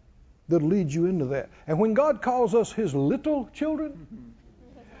that'll lead you into that. And when God calls us His little children,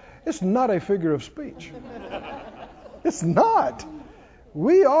 it's not a figure of speech. It's not.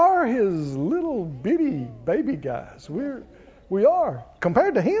 We are His little bitty baby guys. We are.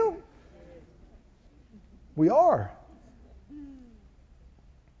 Compared to Him, we are.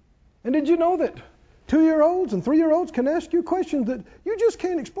 And did you know that 2-year-olds and 3-year-olds can ask you questions that you just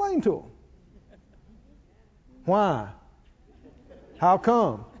can't explain to them? Why? How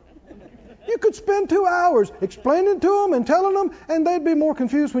come? You could spend 2 hours explaining to them and telling them, and they'd be more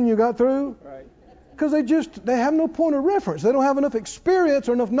confused when you got through. Because they have no point of reference. They don't have enough experience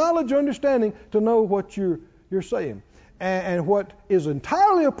or enough knowledge or understanding to know what you're saying. And what is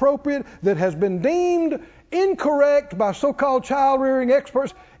entirely appropriate that has been deemed incorrect by so-called child-rearing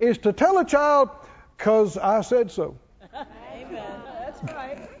experts is to tell a child, because I said so. Amen. That's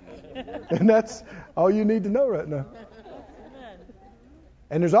right. And that's all you need to know right now.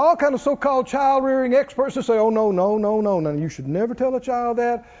 And there's all kind of so-called child-rearing experts that say, oh, no. Now, you should never tell a child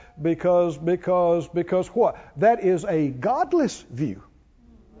that because what? That is a godless view.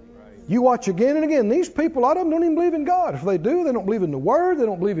 You watch again and again. These people, a lot of them don't even believe in God. If they do, they don't believe in the Word. They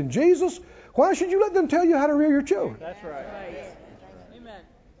don't believe in Jesus. Why should you let them tell you how to rear your children? That's right. Amen.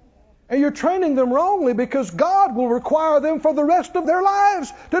 And you're training them wrongly because God will require them for the rest of their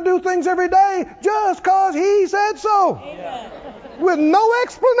lives to do things every day just because He said so. Amen. with no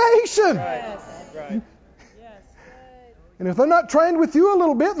explanation. Yes. Right. Yes. And if they're not trained with you a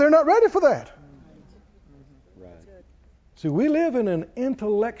little bit, they're not ready for that. Right. See, we live in an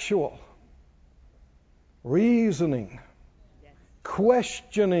intellectual, reasoning,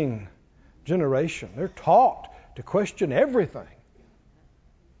 questioning generation. They're taught to question everything.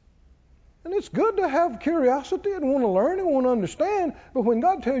 And it's good to have curiosity and want to learn and want to understand, but when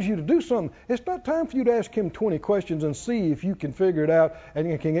God tells you to do something, it's not time for you to ask Him 20 questions and see if you can figure it out and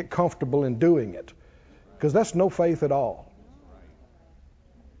you can get comfortable in doing it. Because that's no faith at all.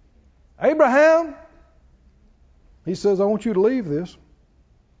 Abraham, he says, I want you to leave this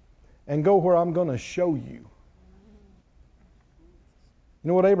and go where I'm going to show you. You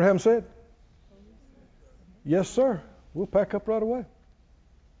know what Abraham said? Yes, sir. We'll pack up right away.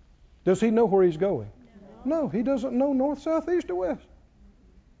 Does he know where he's going? No, he doesn't know north, south, east, or west.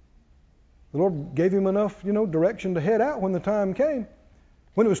 The Lord gave him enough, direction to head out when the time came.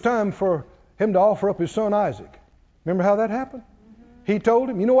 When it was time for him to offer up his son Isaac. Remember how that happened? He told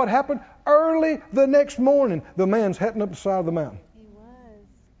him, you know what happened? Early the next morning, the man's heading up the side of the mountain. He was.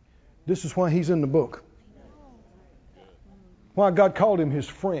 This is why he's in the book. Why God called him his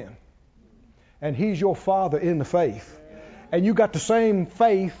friend. And he's your father in the faith. And you got the same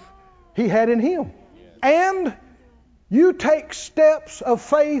faith he had in him. And you take steps of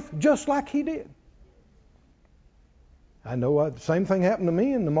faith just like he did. I know the same thing happened to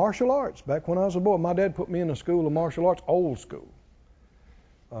me in the martial arts. Back when I was a boy, my dad put me in a school of martial arts, old school.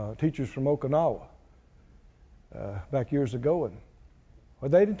 Teachers from Okinawa back years ago. And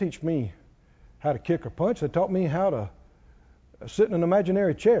they didn't teach me how to kick or punch. They taught me how to sit in an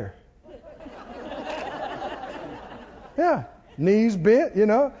imaginary chair. Yeah, knees bent,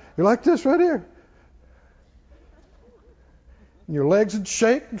 you're like this right here. And your legs would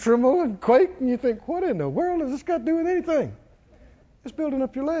shake and tremble and quake, and you think, what in the world has this got to do with anything? It's building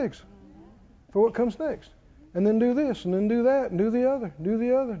up your legs for what comes next. And then do this, and then do that, and do the other, do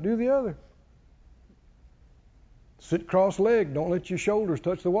the other, do the other. Sit cross-legged. Don't let your shoulders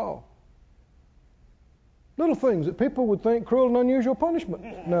touch the wall. Little things that people would think cruel and unusual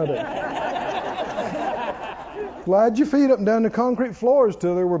punishment nowadays. Slide your feet up and down the concrete floors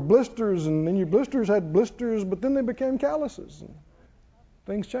till there were blisters, and then your blisters had blisters, but then they became calluses. And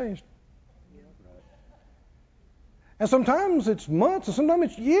things changed. And sometimes it's months, and sometimes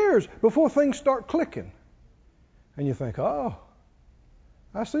it's years before things start clicking. And you think, oh,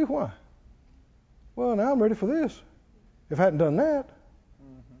 I see why. Well, now I'm ready for this. If I hadn't done that,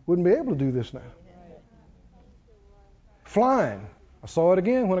 wouldn't be able to do this now. Flying. I saw it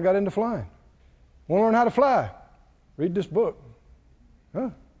again when I got into flying. Want to learn how to fly? Read this book.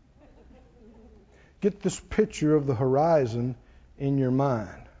 Get this picture of the horizon in your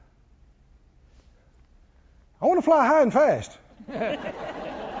mind. I want to fly high and fast.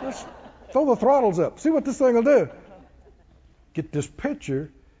 Let's throw the throttles up. See what this thing will do. Get this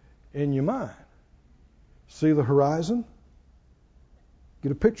picture in your mind. See the horizon?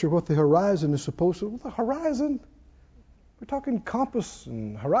 Get a picture of what the horizon is supposed to be. The horizon? We're talking compass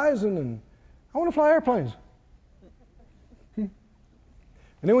and horizon, and I want to fly airplanes.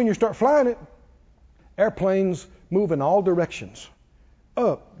 And then when you start flying it, airplanes move in all directions.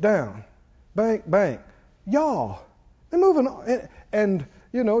 Up, down, bank, bank, yaw. They're moving. And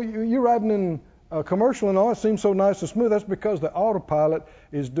you're riding in a commercial and all, it seems so nice and smooth. That's because the autopilot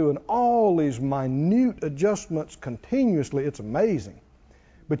is doing all these minute adjustments continuously. It's amazing.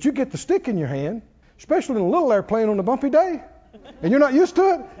 But you get the stick in your hand, especially in a little airplane on a bumpy day, and you're not used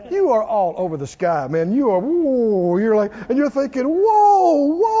to it, you are all over the sky, man. You are, whoa, and you're thinking,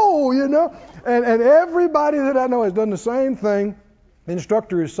 whoa, And everybody that I know has done the same thing. The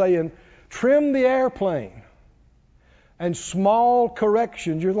instructor is saying, trim the airplane. And small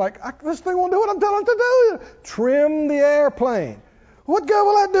corrections. You're like, this thing won't do what I'm telling it to do. Trim the airplane. What good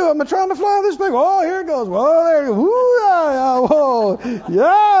will I do? I'm trying to fly this thing. Oh, here it goes. Whoa, there you go. Whoa,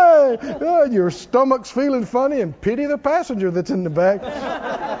 yeah. Your stomach's feeling funny, and pity the passenger that's in the back.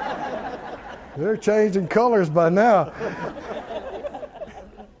 They're changing colors by now.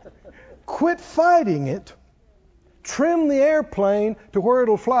 Quit fighting it. Trim the airplane to where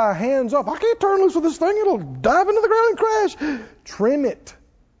it'll fly hands off. I can't turn loose with this thing. It'll dive into the ground and crash. Trim it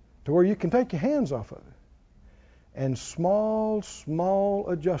to where you can take your hands off of it. And small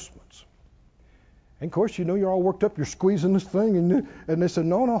adjustments. And of course, you're all worked up. You're squeezing this thing. And they said,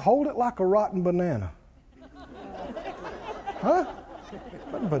 no, hold it like a rotten banana. Huh?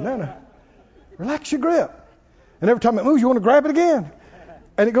 Rotten banana. Relax your grip. And every time it moves, you want to grab it again.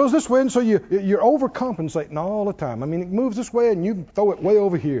 And it goes this way, and so you're overcompensating all the time. I mean, it moves this way, and you throw it way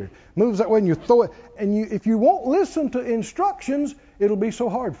over here. Moves that way, and you throw it. And if you won't listen to instructions, it'll be so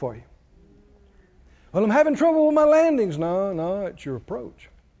hard for you. Well, I'm having trouble with my landings. No, it's your approach.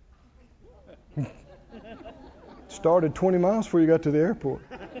 Started 20 miles before you got to the airport.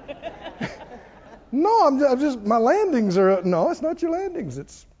 No, I'm just my landings are. No, it's not your landings.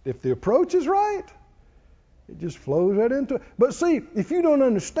 It's if the approach is right. It just flows right into it. But see, if you don't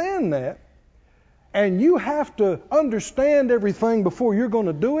understand that, and you have to understand everything before you're going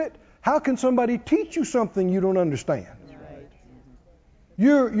to do it, how can somebody teach you something you don't understand? Right.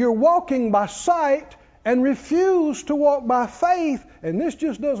 You're walking by sight and refuse to walk by faith, and this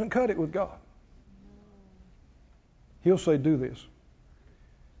just doesn't cut it with God. He'll say, do this.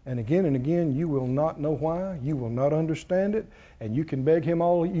 And again, you will not know why. You will not understand it. And you can beg him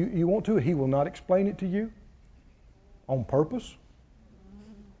all you want to. He will not explain it to you. On purpose?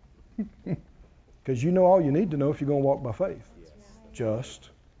 Because you know all you need to know if you're going to walk by faith. Yes. Just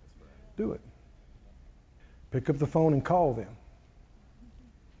do it. Pick up the phone and call them.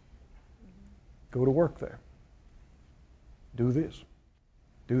 Go to work there. Do this.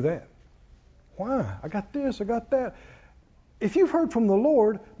 Do that. Why? I got this, I got that. If you've heard from the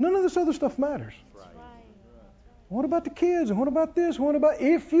Lord, none of this other stuff matters. Right. What about the kids? And what about this? What about...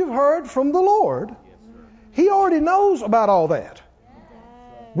 If you've heard from the Lord... He already knows about all that.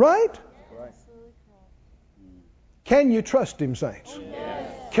 Right? Can you trust him, saints?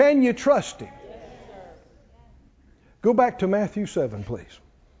 Yes. Can you trust him? Yes. Go back to Matthew 7, please.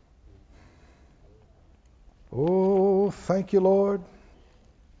 Oh, thank you, Lord.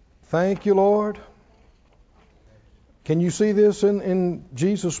 Thank you, Lord. Can you see this in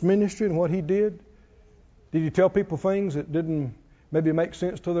Jesus' ministry and what he did? Did he tell people things that didn't maybe make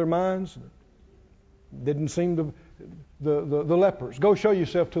sense to their minds? Didn't seem to the lepers. Go show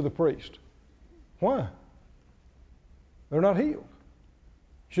yourself to the priest. Why? They're not healed.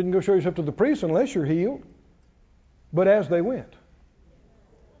 You shouldn't go show yourself to the priest unless you're healed. But as they went,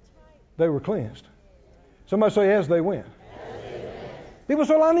 they were cleansed. Somebody say, as they went. People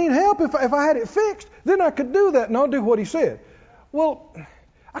say, well, I need help. If I had it fixed, then I could do that. And I'll do what he said. Well,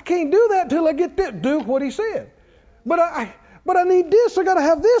 I can't do that till I get this. Do what he said. But I need this. I got to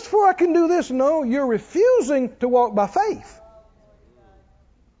have this before I can do this. No, you're refusing to walk by faith.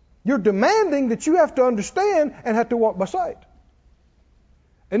 You're demanding that you have to understand and have to walk by sight.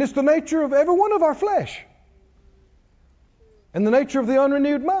 And it's the nature of every one of our flesh. And the nature of the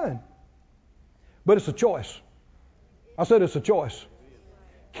unrenewed mind. But it's a choice. I said it's a choice.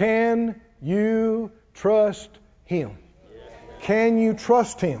 Can you trust him? Can you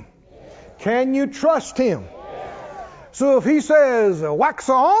trust him? Can you trust him? So if he says, wax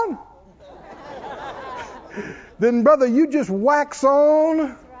on, then brother, you just wax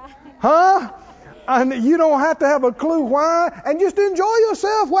on, huh? And you don't have to have a clue why, and just enjoy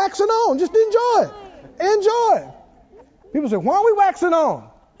yourself waxing on. Just enjoy it. Enjoy it. People say, why are we waxing on?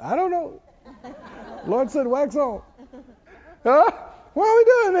 I don't know. Lord said, wax on. Huh? Why are we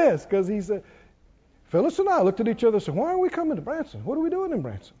doing this? Because he said, Phyllis and I looked at each other and said, why are we coming to Branson? What are we doing in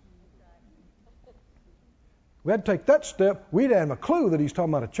Branson? We had to take that step. We didn't have a clue that he's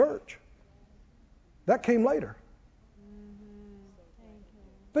talking about a church. That came later.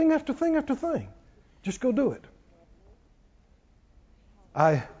 Thing after thing after thing. Just go do it.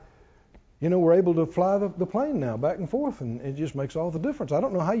 We're able to fly the plane now back and forth, and it just makes all the difference. I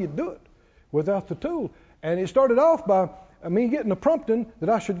don't know how you do it without the tool. And it started off by me getting a prompting that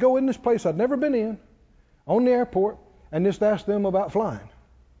I should go in this place I'd never been in, on the airport, and just ask them about flying.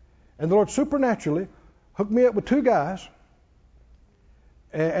 And the Lord supernaturally hooked me up with two guys,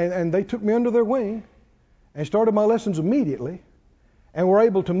 and they took me under their wing and started my lessons immediately, and were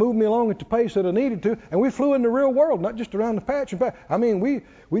able to move me along at the pace that I needed to, and we flew in the real world, not just around the patch. I mean,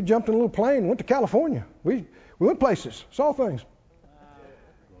 we jumped in a little plane, went to California. We went places, saw things.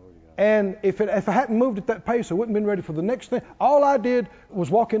 And if I hadn't moved at that pace, I wouldn't have been ready for the next thing. All I did was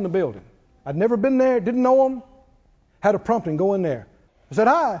walk in the building. I'd never been there, didn't know them, had a prompting, go in there. I said,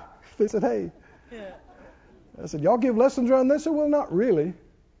 hi. They said, hey. Yeah. I said, y'all give lessons around this? I said, well, not really.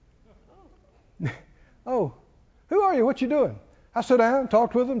 Oh, who are you? What you doing? I sat down,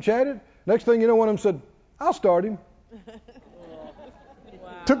 talked with them, chatted. Next thing you know, one of them said, I'll start him.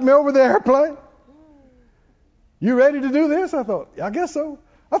 Wow. Took me over the airplane. You ready to do this? I thought, I guess so.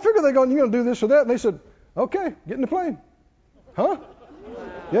 I figured you're going to do this or that. And they said, okay, get in the plane. Huh? Wow.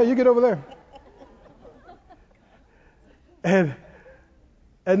 Yeah, you get over there.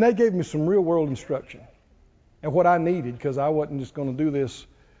 And they gave me some real world instruction and what I needed, because I wasn't just going to do this,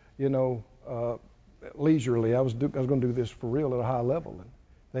 leisurely. I was going to do this for real at a high level.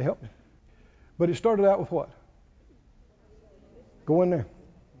 They helped me. But it started out with what? Go in there.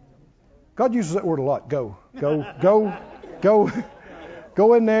 God uses that word a lot. Go.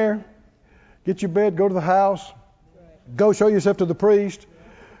 Go in there. Get your bed. Go to the house. Go show yourself to the priest.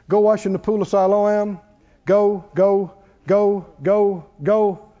 Go wash in the pool of Siloam. Go.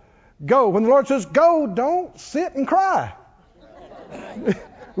 When the Lord says go, don't sit and cry.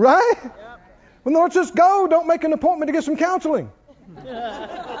 Right? When the Lord says go, don't make an appointment to get some counseling.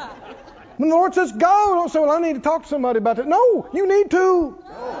 When the Lord says go, don't say, well, I need to talk to somebody about that. No, you need to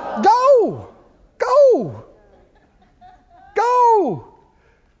go.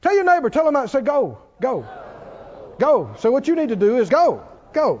 Tell your neighbor, tell him out, say go. So what you need to do is go.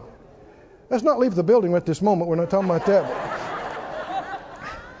 Let's not leave the building at this moment. We're not talking about that.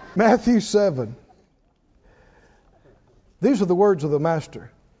 Matthew 7. These are the words of the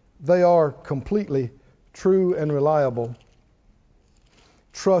Master. They are completely true and reliable,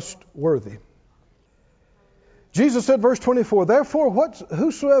 trustworthy. Jesus said, verse 24, therefore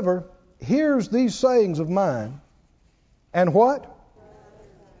whosoever hears these sayings of mine and what?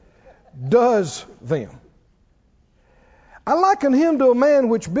 Does them. I liken him to a man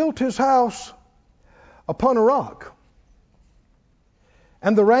which built his house upon a rock.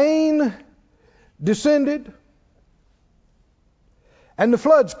 And the rain descended, and the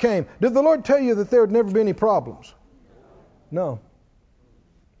floods came. Did the Lord tell you that there would never be any problems? No.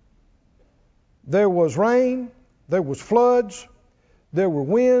 There was rain, there was floods, there were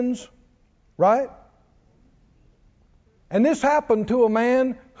winds, right? And this happened to a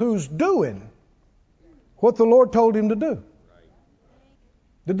man who's doing what the Lord told him to do.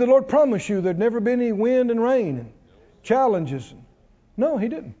 Did the Lord promise you there'd never be any wind and rain and challenges? No, He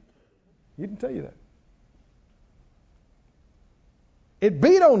didn't. He didn't tell you that. It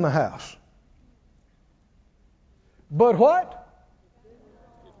beat on the house. But what?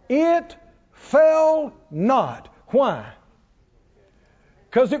 It fell not. Why?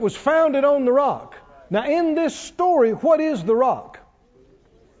 Because it was founded on the rock. Now in this story, what is the rock?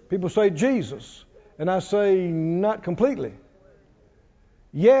 People say Jesus. And I say not completely.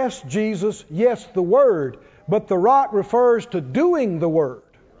 Yes, Jesus. Yes, the Word. But the rock refers to doing the Word.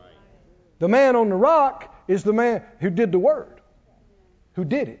 The man on the rock is the man who did the Word. Who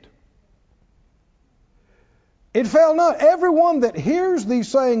did it. It fell not. Everyone that hears these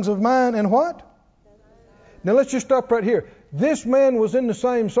sayings of mine and what? Now let's just stop right here. This man was in the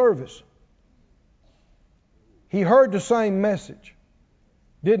same service. He heard the same message.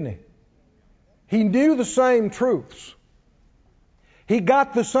 Didn't he? He knew the same truths. He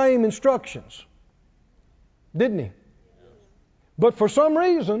got the same instructions. Didn't he? But for some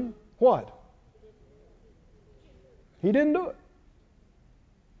reason, what? He didn't do it.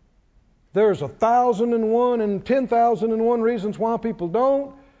 There's 1,001 and 10,001 reasons why people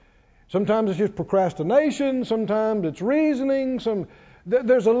don't. Sometimes it's just procrastination. Sometimes it's reasoning.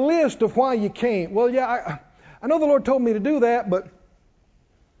 There's a list of why you can't. Well, yeah, I know the Lord told me to do that, but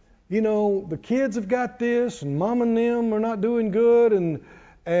you know, the kids have got this, and Mom and them are not doing good, and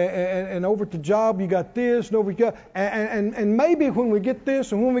over at the job you got this, and over you got, and maybe when we get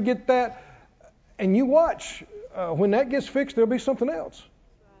this and when we get that, and you watch, when that gets fixed, there'll be something else.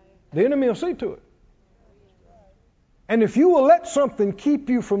 The enemy will see to it. And if you will let something keep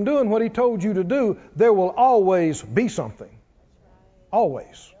you from doing what He told you to do, there will always be something.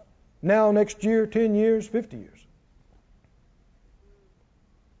 Always. Now, next year, 10 years, 50 years.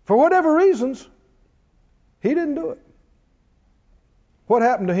 For whatever reasons, he didn't do it. What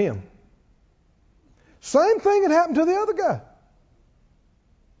happened to him? Same thing had happened to the other guy.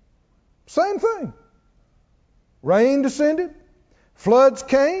 Same thing. Rain descended, floods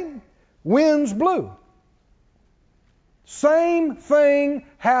came, winds blew. Same thing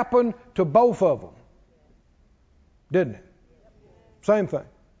happened to both of them. Didn't it? Same thing.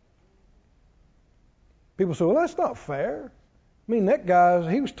 People say, well, that's not fair. I mean, that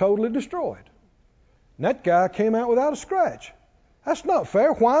guy, he was totally destroyed. And that guy came out without a scratch. That's not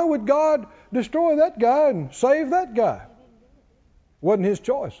fair. Why would God destroy that guy and save that guy? Wasn't his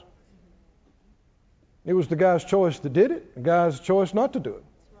choice. It was the guy's choice that did it, the guy's choice not to do it.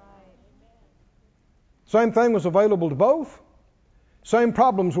 Same thing was available to both. Same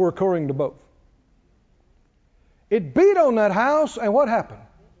problems were occurring to both. It beat on that house, and what happened?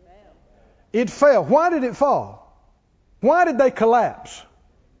 It fell. Why did it fall? Why did they collapse?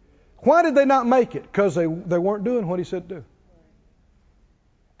 Why did they not make it? Because they weren't doing what He said to do.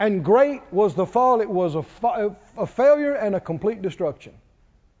 And great was the fall. It was a failure and a complete destruction.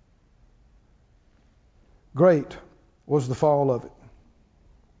 Great was the fall of it.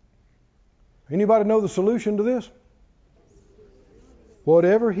 Anybody know the solution to this?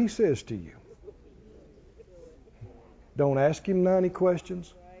 Whatever He says to you. Don't ask Him 90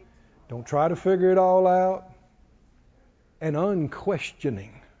 questions. Don't try to figure it all out. An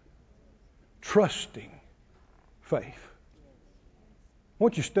unquestioning, trusting faith.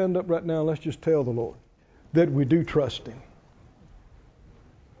 Won't you stand up right now? Let's just tell the Lord that we do trust Him.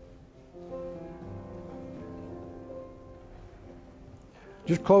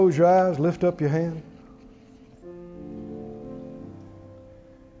 Just close your eyes, lift up your hand.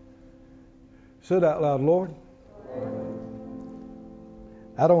 Say it out loud, Lord,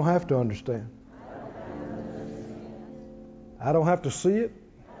 I don't have to understand. I don't have to see it.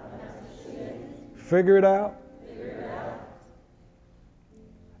 Figure it out.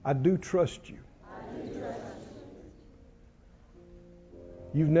 I do trust you.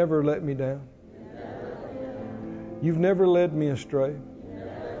 You've never let me down. You've never led me astray.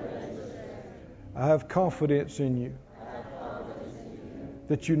 I have confidence in you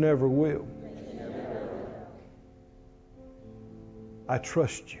that you never will. I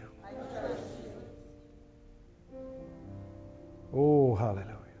trust you. Oh,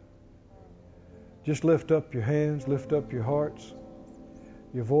 hallelujah. Just lift up your hands, lift up your hearts,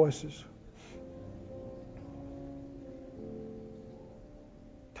 your voices.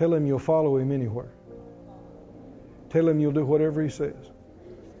 Tell Him you'll follow Him anywhere. Tell Him you'll do whatever He says.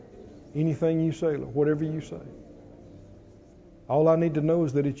 Anything you say, Lord, whatever you say. All I need to know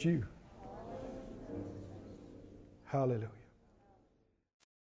is that it's you. Hallelujah.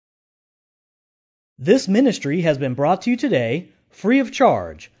 This ministry has been brought to you today free of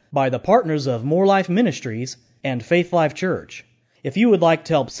charge by the partners of More Life Ministries and Faith Life Church. If you would like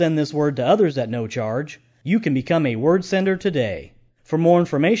to help send this word to others at no charge, you can become a word sender today. For more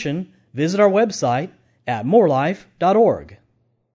information, visit our website at morelife.org.